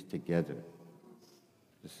communities together.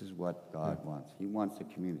 This is what God wants. He wants a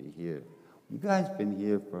community here. You guys been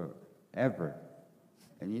here forever,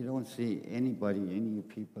 and you don't see any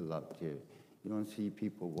people out here. You don't see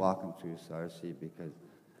people walking through Sarcee because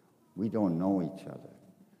we don't know each other.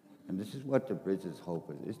 And this is what the Bridge's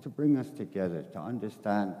hope is to bring us together, to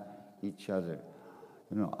understand each other.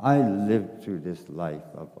 You know, I lived through this life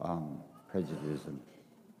of prejudice,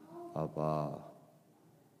 of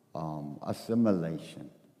assimilation.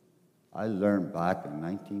 I learned back in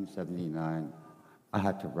 1979, I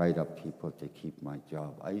had to write up people to keep my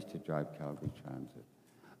job. I used to drive Calgary Transit.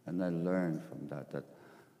 And I learned from that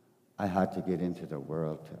I had to get into the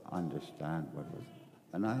world to understand what was.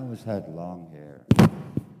 And I always had long hair.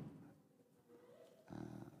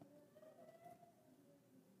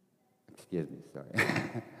 Excuse me,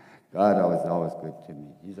 sorry. God was always good to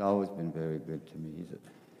me. He's always been very good to me.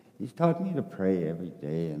 He's taught me to pray every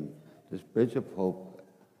day, and this Bridge of Hope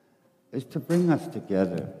is to bring us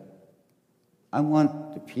together. I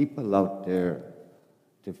want the people out there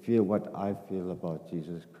to feel what I feel about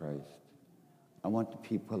Jesus Christ. I want the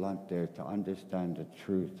people out there to understand the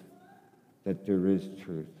truth, that there is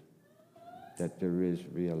truth, that there is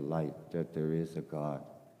real light, that there is a God.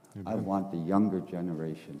 Amen. I want the younger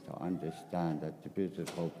generation to understand that the Bridge of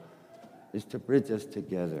Hope is to bridge us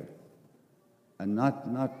together, and not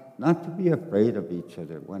to be afraid of each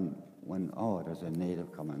other when there's a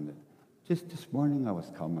native coming in. Just this morning I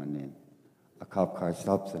was coming in. A cop car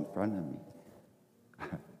stops in front of me.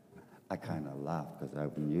 I kind of laugh because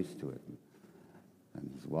I've been used to it. And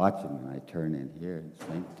he's watching, and I turn in here, and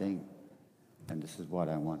same thing. And this is what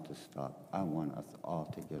I want to stop. I want us all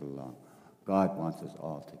to get along. God wants us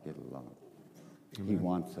all to get along. Amen. He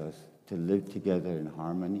wants us to live together in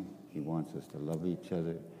harmony. He wants us to love each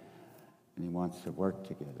other. And he wants to work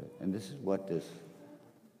together. And this is what this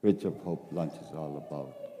Bridge of Hope lunch is all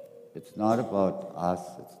about. It's not about us.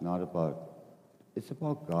 It's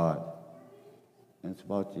about God. And it's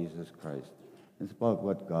about Jesus Christ. It's about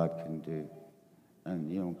what God can do.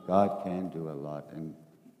 And, God can do a lot. And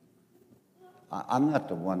I'm not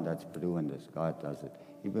the one that's doing this. God does it.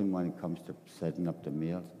 Even when it comes to setting up the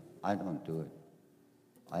meals, I don't do it.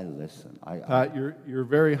 I listen. Pat, you're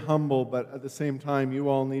very humble, but at the same time, you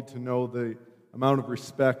all need to know the amount of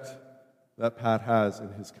respect that Pat has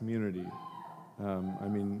in his community.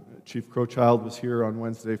 Chief Crowchild was here on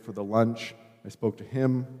Wednesday for the lunch. I spoke to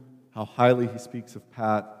him, how highly he speaks of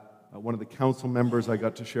Pat. One of the council members I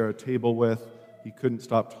got to share a table with, he couldn't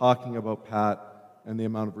stop talking about Pat and the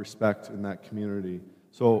amount of respect in that community.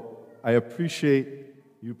 So I appreciate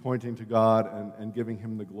you pointing to God and giving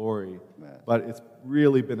him the glory. But it's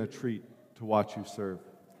really been a treat to watch you serve,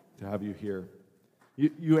 to have you here.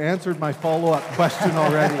 You answered my follow-up question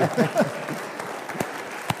already.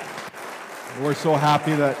 We're so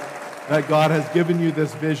happy that God has given you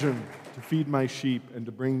this vision to feed my sheep and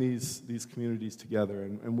to bring these communities together.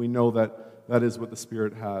 And we know that is what the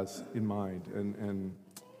Spirit has in mind. And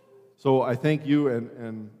so I thank you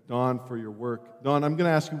and Don for your work. Don, I'm going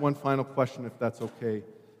to ask you one final question, if that's okay.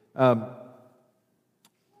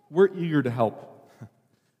 We're eager to help.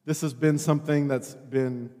 This has been something that's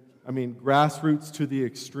been, grassroots to the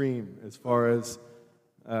extreme as far as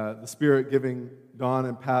the Spirit giving Don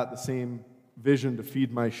and Pat the same vision to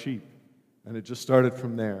feed my sheep. And it just started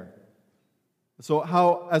from there. So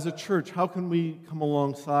as a church, how can we come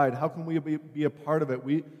alongside? How can we be a part of it?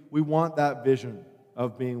 We want that vision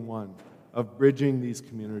of being one, of bridging these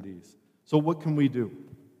communities. So what can we do?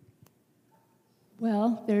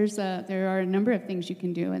 Well, there are a number of things you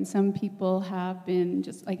can do, and some people have been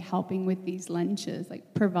just like helping with these lunches,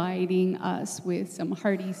 like providing us with some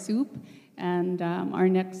hearty soup. And our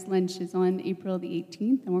next lunch is on April the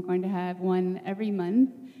 18th, and we're going to have one every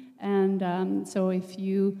month. And so if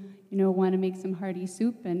you want to make some hearty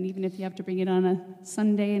soup, and even if you have to bring it on a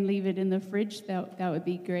Sunday and leave it in the fridge, that would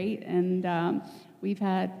be great. And we've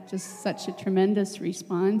had just such a tremendous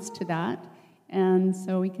response to that. And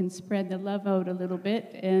so we can spread the love out a little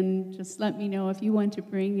bit, and just let me know if you want to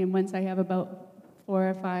bring. And once I have about 4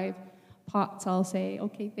 or 5 pots, I'll say,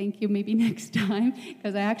 okay, thank you, maybe next time,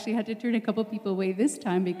 because I actually had to turn a couple people away this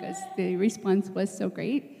time because the response was so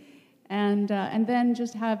great. And then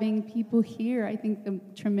just having people here, I think the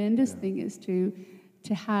tremendous thing is to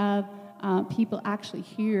have people actually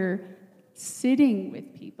here sitting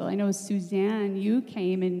with people. I know, Suzanne, you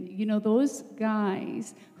came, and those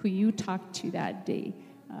guys who you talked to that day,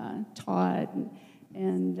 Todd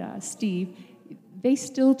and Steve, they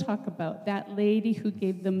still talk about that lady who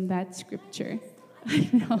gave them that scripture. I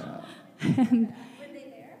know. And, were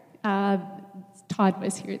they there? Todd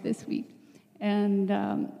was here this week. And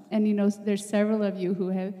you know, there's several of you who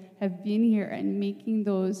have been here and making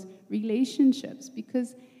those relationships,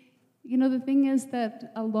 because, you know, the thing is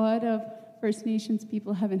that a lot of First Nations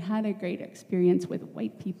people haven't had a great experience with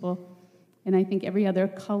white people, and I think every other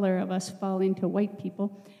color of us fall into white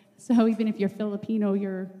people. So even if you're Filipino,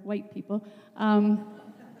 you're white people. And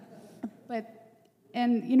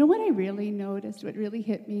you know what I really noticed, what really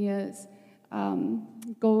hit me is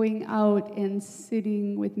going out and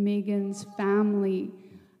sitting with Megan's family,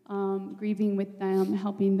 grieving with them,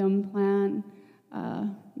 helping them plan.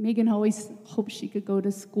 Megan always hoped she could go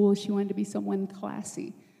to school. She wanted to be someone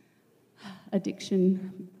classy.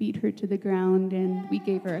 Addiction beat her to the ground, and we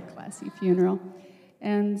gave her a classy funeral.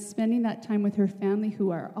 And spending that time with her family, who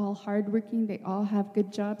are all hardworking, they all have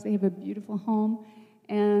good jobs, they have a beautiful home.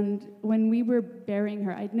 And when we were burying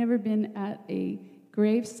her, I'd never been at a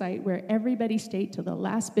grave site where everybody stayed till the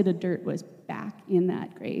last bit of dirt was back in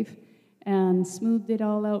that grave, and smoothed it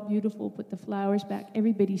all out beautiful, put the flowers back,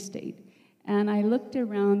 everybody stayed. And I looked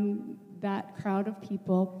around that crowd of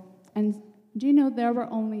people, and do you know, there were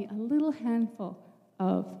only a little handful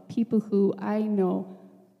of people who I know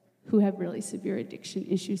who have really severe addiction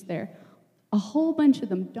issues there. A whole bunch of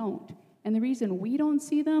them don't. And the reason we don't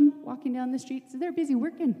see them walking down the streets is they're busy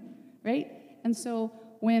working, right? And so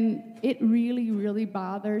when it really, really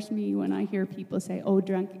bothers me when I hear people say, oh,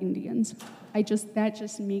 drunk Indians, that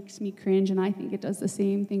just makes me cringe, and I think it does the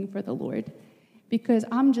same thing for the Lord. Because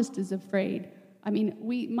I'm just as afraid. I mean,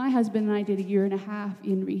 my husband and I did 1.5 years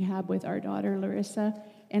in rehab with our daughter, Larissa,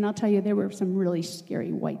 and I'll tell you, there were some really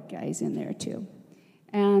scary white guys in there, too.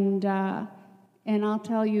 And I'll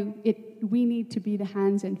tell you, we need to be the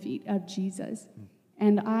hands and feet of Jesus.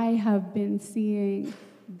 And I have been seeing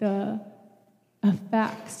the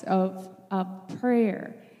effects of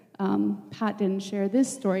prayer. Pat didn't share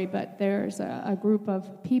this story, but there's a group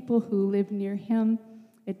of people who live near him.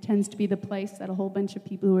 It tends to be the place that a whole bunch of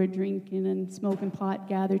people who are drinking and smoking pot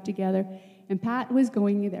gather together. And Pat was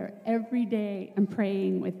going there every day and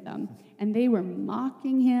praying with them. And they were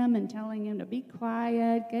mocking him and telling him to be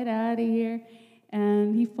quiet, get out of here.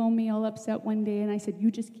 And he phoned me all upset one day, and I said,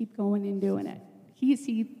 you just keep going and doing it.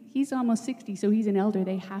 He's almost 60, so he's an elder.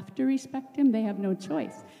 They have to respect him. They have no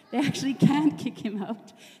choice. They actually can't kick him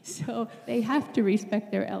out. So they have to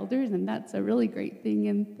respect their elders, and that's a really great thing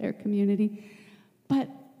in their community. But,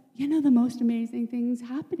 you know, the most amazing things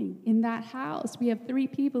happening in that house. We have 3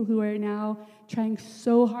 people who are now trying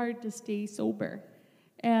so hard to stay sober,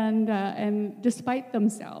 and despite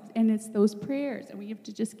themselves. And it's those prayers, and we have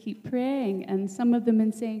to just keep praying. And some of them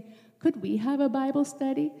been saying, could we have a Bible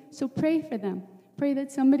study? So pray for them. Pray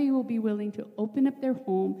that somebody will be willing to open up their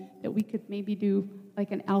home, that we could maybe do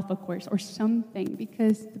like an Alpha course or something,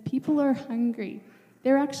 because the people are hungry.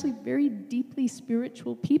 They're actually very deeply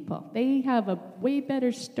spiritual people. They have a way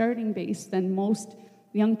better starting base than most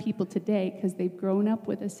young people today, because they've grown up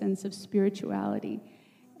with a sense of spirituality.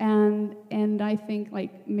 And I think,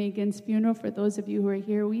 like Megan's funeral, for those of you who are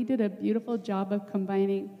here, we did a beautiful job of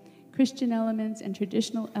combining Christian elements and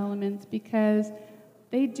traditional elements, because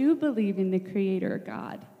they do believe in the Creator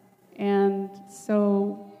God. And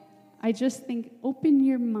so I just think, open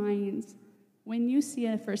your minds. When you see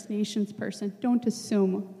a First Nations person, don't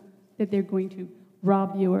assume that they're going to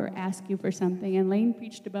rob you or ask you for something. And Lane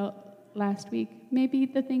preached about last week, maybe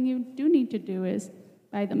the thing you do need to do is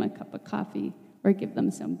buy them a cup of coffee or give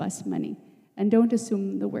them some bus money. And don't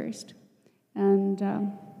assume the worst. And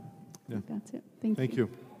that's it. Thank you.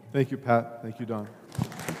 Thank you, Pat. Thank you, Don.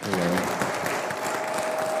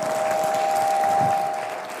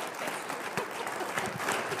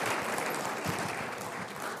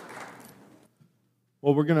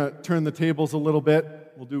 Well, we're going to turn the tables a little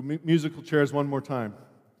bit. We'll do musical chairs one more time.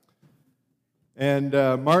 And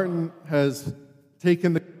Martin has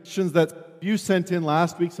taken the questions that you sent in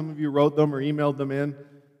last week. Some of you wrote them or emailed them in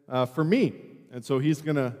for me. And so he's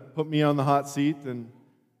going to put me on the hot seat. And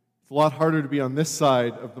it's a lot harder to be on this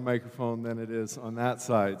side of the microphone than it is on that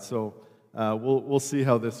side. So we'll see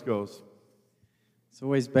how this goes. It's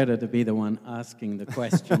always better to be the one asking the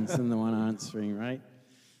questions than the one answering, right?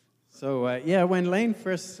 So, when Lane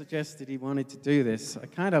first suggested he wanted to do this, I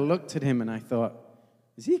kind of looked at him and I thought,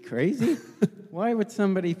 is he crazy? Why would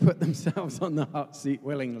somebody put themselves on the hot seat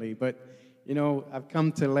willingly? But, you know, I've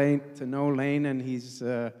come to know Lane, and he's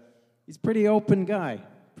a pretty open guy.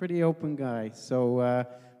 So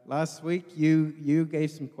last week you gave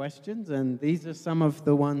some questions, and these are some of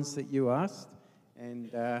the ones that you asked. And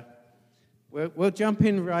We'll jump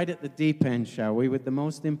in right at the deep end, shall we, with the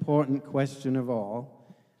most important question of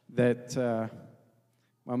all that,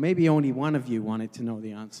 well, maybe only one of you wanted to know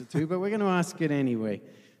the answer to, but we're going to ask it anyway.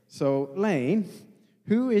 So, Lane,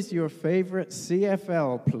 who is your favorite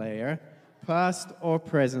CFL player, past or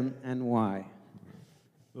present, and why?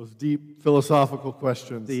 Those deep philosophical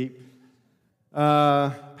questions. Deep.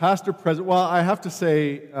 Past or present? Well, I have to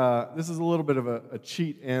say, this is a little bit of a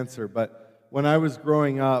cheat answer, but when I was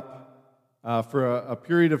growing up, for a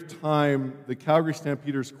period of time, the Calgary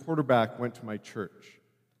Stampeders quarterback went to my church.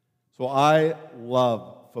 So I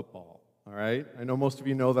love football, all right? I know most of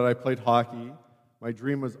you know that I played hockey. My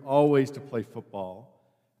dream was always to play football.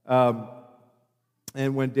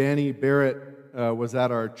 And when Danny Barrett was at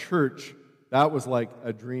our church, that was like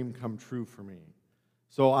a dream come true for me.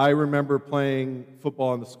 So I remember playing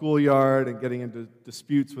football in the schoolyard and getting into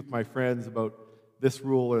disputes with my friends about this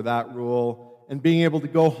rule or that rule, and being able to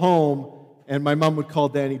go home, and my mom would call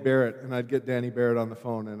Danny Barrett, and I'd get Danny Barrett on the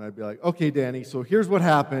phone, and I'd be like, okay, Danny, so here's what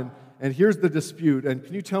happened, and here's the dispute, and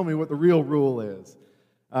can you tell me what the real rule is?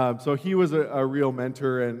 So he was a real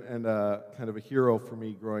mentor and kind of a hero for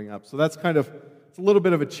me growing up. So that's kind of, it's a little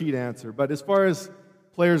bit of a cheat answer. But as far as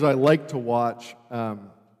players I like to watch,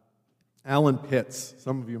 Alan Pitts,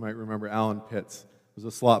 some of you might remember Alan Pitts, was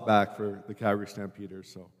a slot back for the Calgary Stampeders.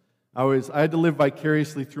 So I had to live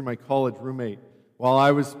vicariously through my college roommate. While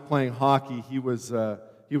I was playing hockey, he was a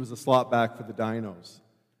slot back for the Dinos.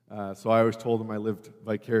 So I always told him I lived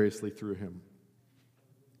vicariously through him.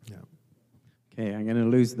 Yeah. Okay, I'm going to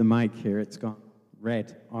lose the mic here. It's gone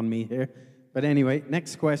red on me here. But anyway,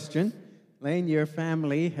 next question. Lane, your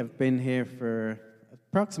family have been here for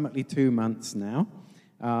approximately 2 months now.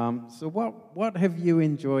 So what have you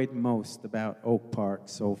enjoyed most about Oak Park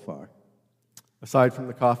so far? Aside from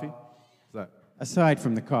the coffee? Is that? Aside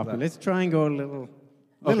from the coffee. Let's try and go a little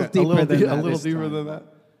okay, deeper than that. A little deeper than that?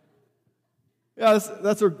 Yeah,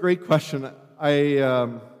 that's a great question. I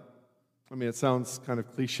mean, it sounds kind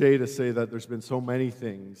of cliche to say that there's been so many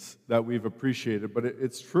things that we've appreciated, but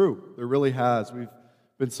it's true. There really has. We've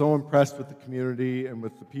been so impressed with the community and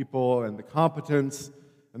with the people and the competence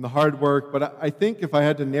and the hard work. But I think if I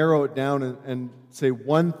had to narrow it down and say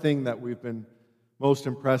one thing that we've been most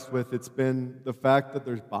impressed with, it's been the fact that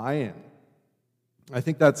there's buy-in. I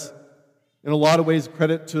think that's, in a lot of ways,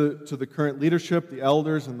 credit to the current leadership, the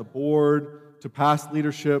elders and the board, to past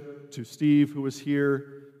leadership, to Steve, who was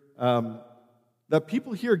here, that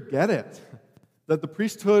people here get it, that the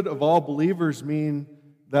priesthood of all believers mean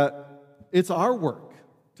that it's our work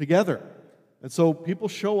together. And so people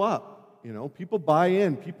show up, people buy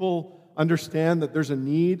in, people understand that there's a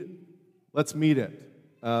need, let's meet it.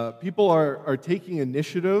 People are taking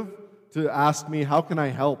initiative to ask me, how can I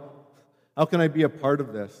help? How can I be a part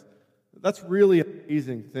of this? That's really an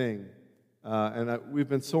amazing thing, and we've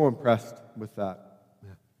been so impressed with that.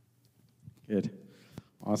 Yeah. Good.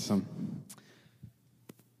 Awesome.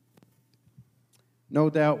 No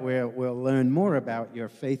doubt we'll learn more about your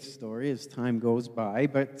faith story as time goes by,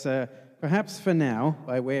 but perhaps for now,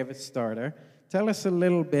 by way of a starter, tell us a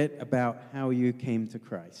little bit about how you came to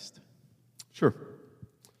Christ. Sure.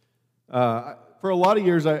 For a lot of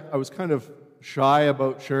years, I was kind of shy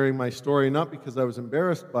about sharing my story, not because I was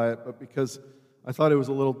embarrassed by it, but because I thought it was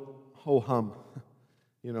a little ho-hum.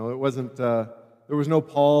 It wasn't, there was no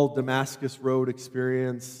Paul Damascus Road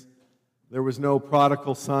experience. There was no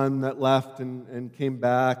prodigal son that left and came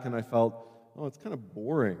back, and I felt, oh, it's kind of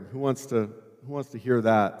boring. Who wants to hear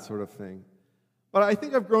that sort of thing? But I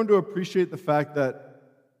think I've grown to appreciate the fact that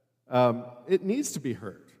it needs to be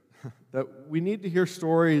heard, that we need to hear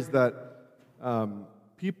stories that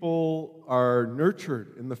people are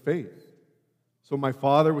nurtured in the faith. So my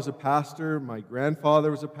father was a pastor, my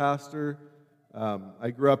grandfather was a pastor.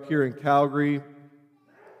 I grew up here in Calgary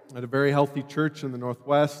at a very healthy church in the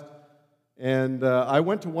Northwest, and I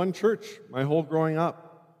went to one church my whole growing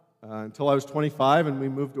up until I was 25, and we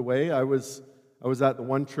moved away. I was at the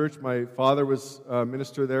one church. My father was a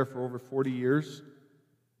minister there for over 40 years.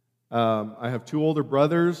 I have two older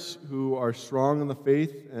brothers who are strong in the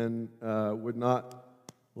faith and would not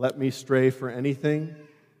let me stray for anything.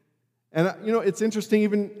 And, it's interesting,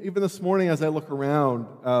 even this morning as I look around,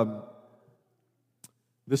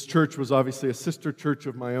 this church was obviously a sister church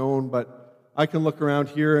of my own, but I can look around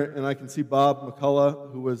here and I can see Bob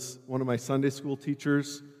McCullough, who was one of my Sunday school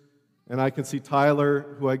teachers, and I can see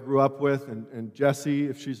Tyler, who I grew up with, and Jessie,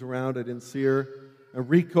 if she's around, I didn't see her, and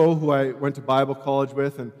Rico, who I went to Bible college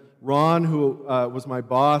with, and Ron, who was my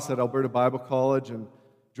boss at Alberta Bible College, and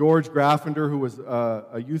George Graffender, who was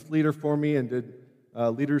a youth leader for me and did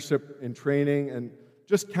leadership in training, and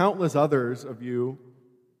just countless others of you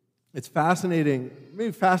It's fascinating.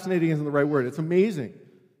 Maybe fascinating isn't the right word. It's amazing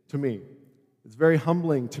to me. It's very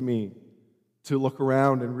humbling to me to look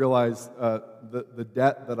around and realize the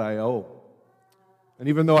debt that I owe. And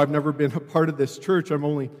even though I've never been a part of this church, I'm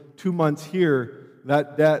only 2 months here,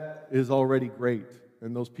 that debt is already great.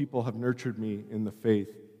 And those people have nurtured me in the faith.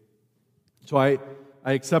 So I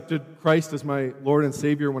accepted Christ as my Lord and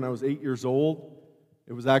Savior when I was 8 years old.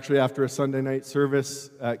 It was actually after a Sunday night service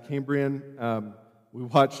at Cambrian. We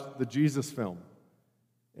watched the Jesus film.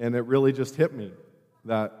 And it really just hit me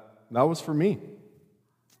that was for me.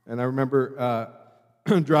 And I remember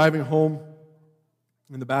driving home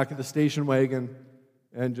in the back of the station wagon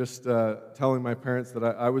and just telling my parents that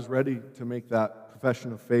I was ready to make that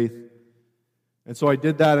profession of faith. And so I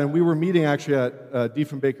did that, and we were meeting actually at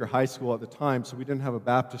Diefenbaker High School at the time, so we didn't have a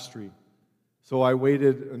baptistry. So I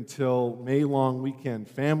waited until May long weekend,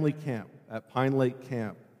 family camp at Pine Lake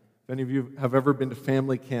Camp. If any of you have ever been to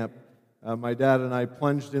family camp, my dad and I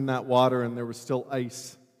plunged in that water, and there was still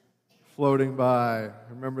ice floating by. I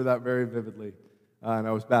remember that very vividly. And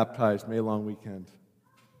I was baptized May long weekend.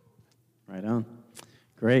 Right on.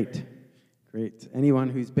 Great. Anyone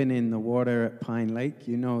who's been in the water at Pine Lake,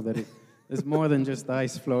 you know that there's more than just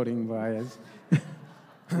ice floating by us.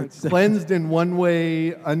 It's cleansed in one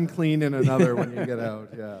way, unclean in another when you get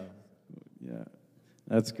out. Yeah.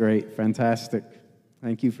 That's great. Fantastic.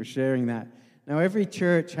 Thank you for sharing that. Now, every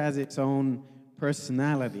church has its own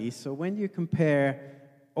personality. So when you compare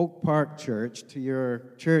Oak Park Church to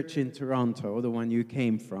your church in Toronto, the one you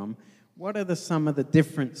came from, what are some of the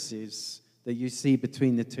differences that you see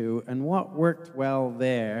between the two, and what worked well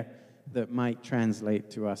there that might translate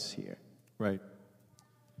to us here? Right.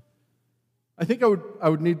 I think I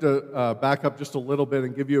would need to back up just a little bit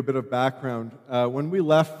and give you a bit of background. When we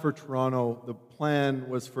left for Toronto, the plan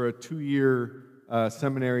was for a 2-year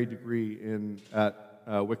seminary degree at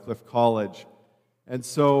Wycliffe College. And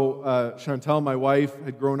so Chantal, my wife,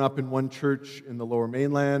 had grown up in one church in the Lower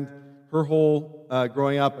Mainland, her whole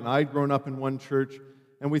growing up, and I'd grown up in one church.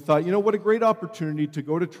 And we thought, what a great opportunity to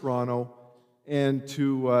go to Toronto and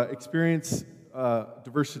to experience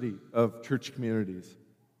diversity of church communities.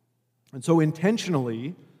 And so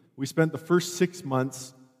intentionally, we spent the first 6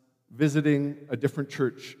 months visiting a different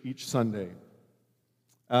church each Sunday.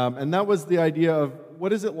 And that was the idea of,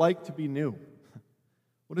 what is it like to be new?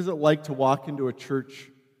 What is it like to walk into a church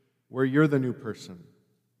where you're the new person?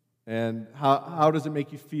 And how does it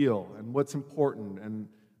make you feel? And what's important? And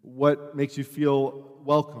what makes you feel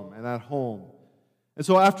welcome and at home? And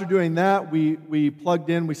so after doing that, we plugged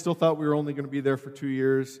in. We still thought we were only going to be there for 2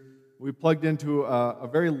 years. We plugged into a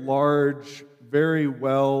very large, very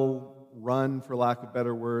well-run, for lack of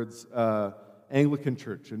better words, Anglican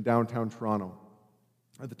church in downtown Toronto.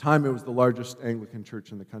 At the time, it was the largest Anglican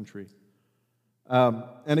church in the country.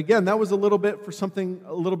 And again, that was a little bit for something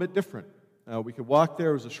a little bit different. We could walk there.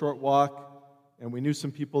 It was a short walk. And we knew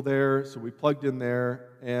some people there, so we plugged in there.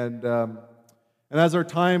 And as our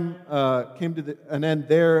time came to an end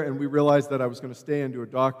there, and we realized that I was going to stay and do a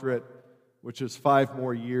doctorate, which is 5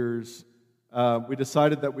 more years, we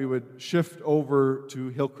decided that we would shift over to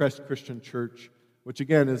Hillcrest Christian Church, which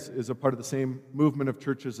again is a part of the same movement of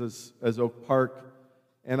churches as Oak Park.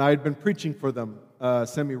 And I had been preaching for them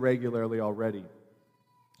semi-regularly already.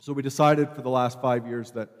 So we decided for the last 5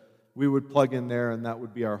 years that we would plug in there, and that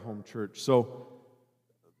would be our home church. So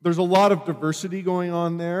there's a lot of diversity going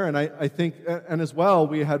on there, and I think, and as well,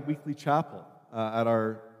 we had weekly chapel at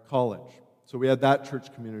our college. So we had that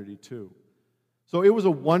church community too. So it was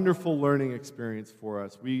a wonderful learning experience for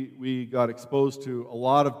us. We got exposed to a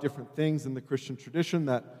lot of different things in the Christian tradition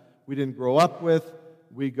that we didn't grow up with.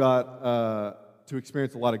 We got to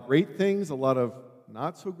experience a lot of great things, a lot of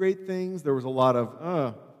not so great things. There was a lot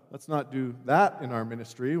of, let's not do that in our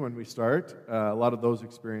ministry when we start. A lot of those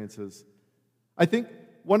experiences. I think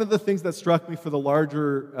one of the things that struck me for the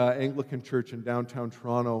larger Anglican church in downtown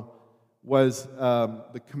Toronto was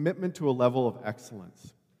the commitment to a level of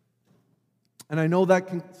excellence. And I know that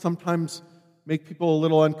can sometimes make people a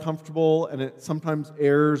little uncomfortable, and it sometimes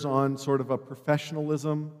errs on sort of a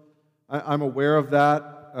professionalism. I'm aware of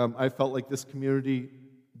that. I felt like this community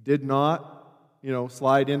did not,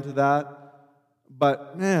 slide into that.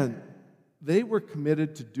 But man, they were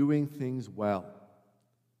committed to doing things well.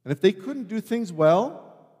 And if they couldn't do things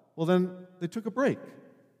well, well then they took a break. They're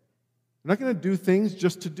not going to do things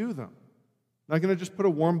just to do them. They're not going to just put a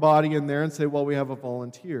warm body in there and say, well, we have a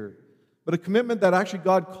volunteer. But a commitment that actually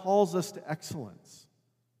God calls us to excellence.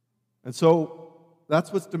 And so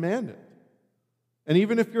that's what's demanded. And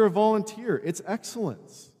even if you're a volunteer, it's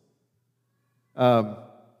excellence.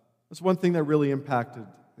 That's one thing that really impacted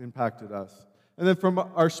us. And then from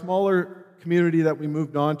our smaller community that we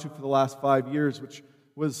moved on to for the last 5 years, which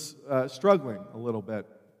was struggling a little bit.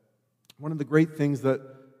 One of the great things that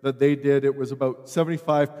they did, it was about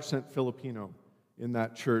 75% Filipino in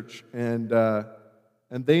that church, and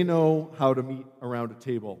they know how to meet around a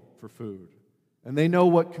table for food. And they know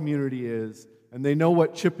what community is, and they know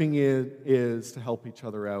what chipping in is to help each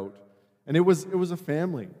other out. And it was a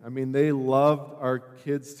family. I mean, they loved our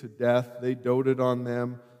kids to death. They doted on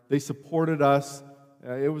them. They supported us.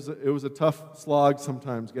 It was a tough slog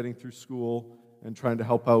sometimes getting through school and trying to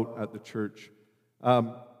help out at the church.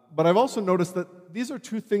 But I've also noticed that these are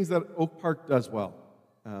two things that Oak Park does well.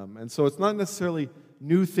 And so it's not necessarily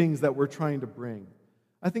new things that we're trying to bring.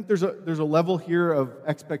 I think there's a level here of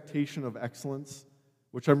expectation of excellence,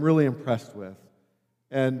 which I'm really impressed with.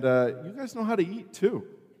 And you guys know how to eat too.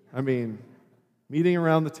 I mean, meeting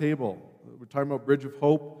around the table. We're talking about Bridge of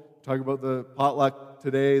Hope, we're talking about the potluck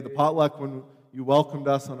today, the potluck when you welcomed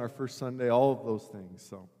us on our first Sunday, all of those things.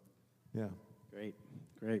 So, yeah.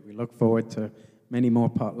 Great. We look forward to many more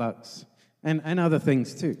potlucks and other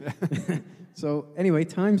things too. So anyway,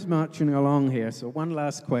 time's marching along here. So one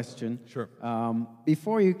last question. Sure.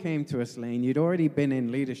 Before you came to us, Lane, you'd already been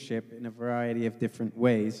in leadership in a variety of different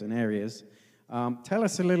ways and areas. Tell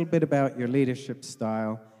us a little bit about your leadership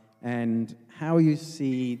style and how you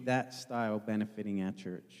see that style benefiting our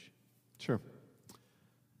church. Sure.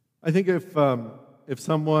 I think if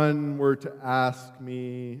someone were to ask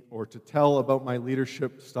me or to tell about my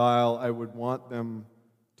leadership style, I would want them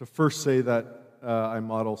to first say that I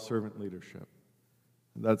model servant leadership.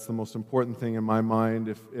 That's the most important thing in my mind.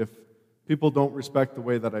 If people don't respect the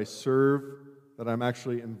way that I serve, that I'm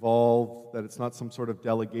actually involved, that it's not some sort of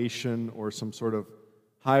delegation or some sort of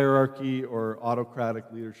hierarchy or autocratic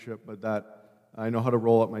leadership, but that I know how to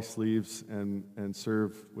roll up my sleeves and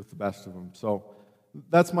serve with the best of them. So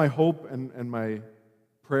that's my hope and my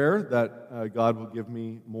prayer, that God will give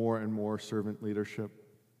me more and more servant leadership.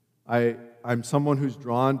 I'm someone who's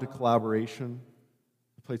drawn to collaboration.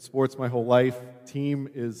 I played sports my whole life. Team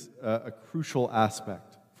is a crucial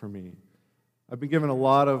aspect for me. I've been given a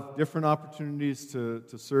lot of different opportunities to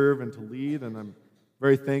serve and to lead, and I'm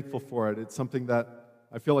very thankful for it. It's something that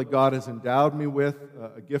I feel like God has endowed me with,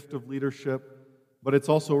 a gift of leadership, but it's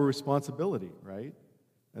also a responsibility, right?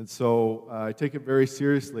 And so I take it very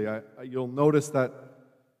seriously. You'll notice that,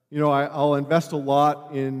 I'll invest a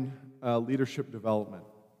lot in leadership development.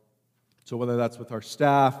 So whether that's with our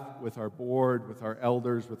staff, with our board, with our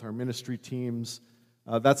elders, with our ministry teams,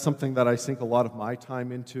 that's something that I sink a lot of my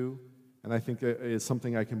time into, and I think it is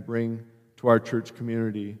something I can bring to our church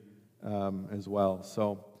community as well.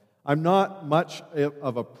 So I'm not much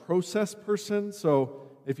of a process person, so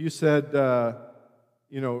if you said, are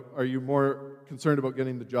you more concerned about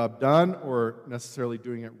getting the job done or necessarily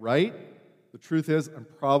doing it right? The truth is, I'm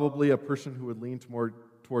probably a person who would lean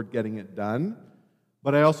toward getting it done,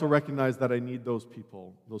 but I also recognize that I need those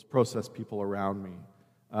people, those process people around me,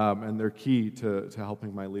 and they're key to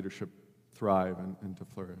helping my leadership thrive and to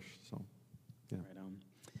flourish. So, yeah. Right on.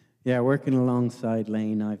 Yeah, working alongside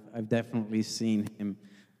Lane, I've definitely seen him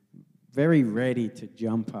very ready to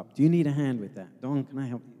jump up. Do you need a hand with that? Don, can I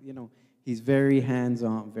help you? He's very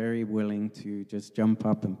hands-on, very willing to just jump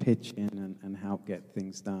up and pitch in and help get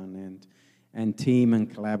things done. And team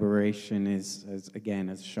and collaboration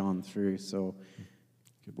has shone through. So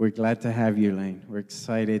we're glad to have you, Lane. We're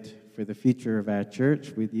excited for the future of our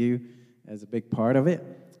church with you as a big part of it.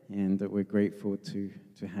 And that we're grateful to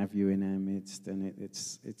have you in our midst. And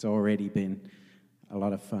it's already been a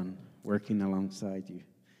lot of fun working alongside you.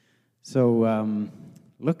 So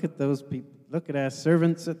look at those people. Look at our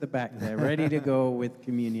servants at the back there, ready to go with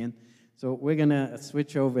communion. So we're going to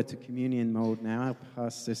switch over to communion mode now. I'll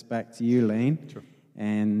pass this back to you, Lane. Sure.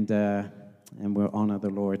 And we'll honor the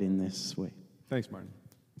Lord in this way. Thanks, Martin.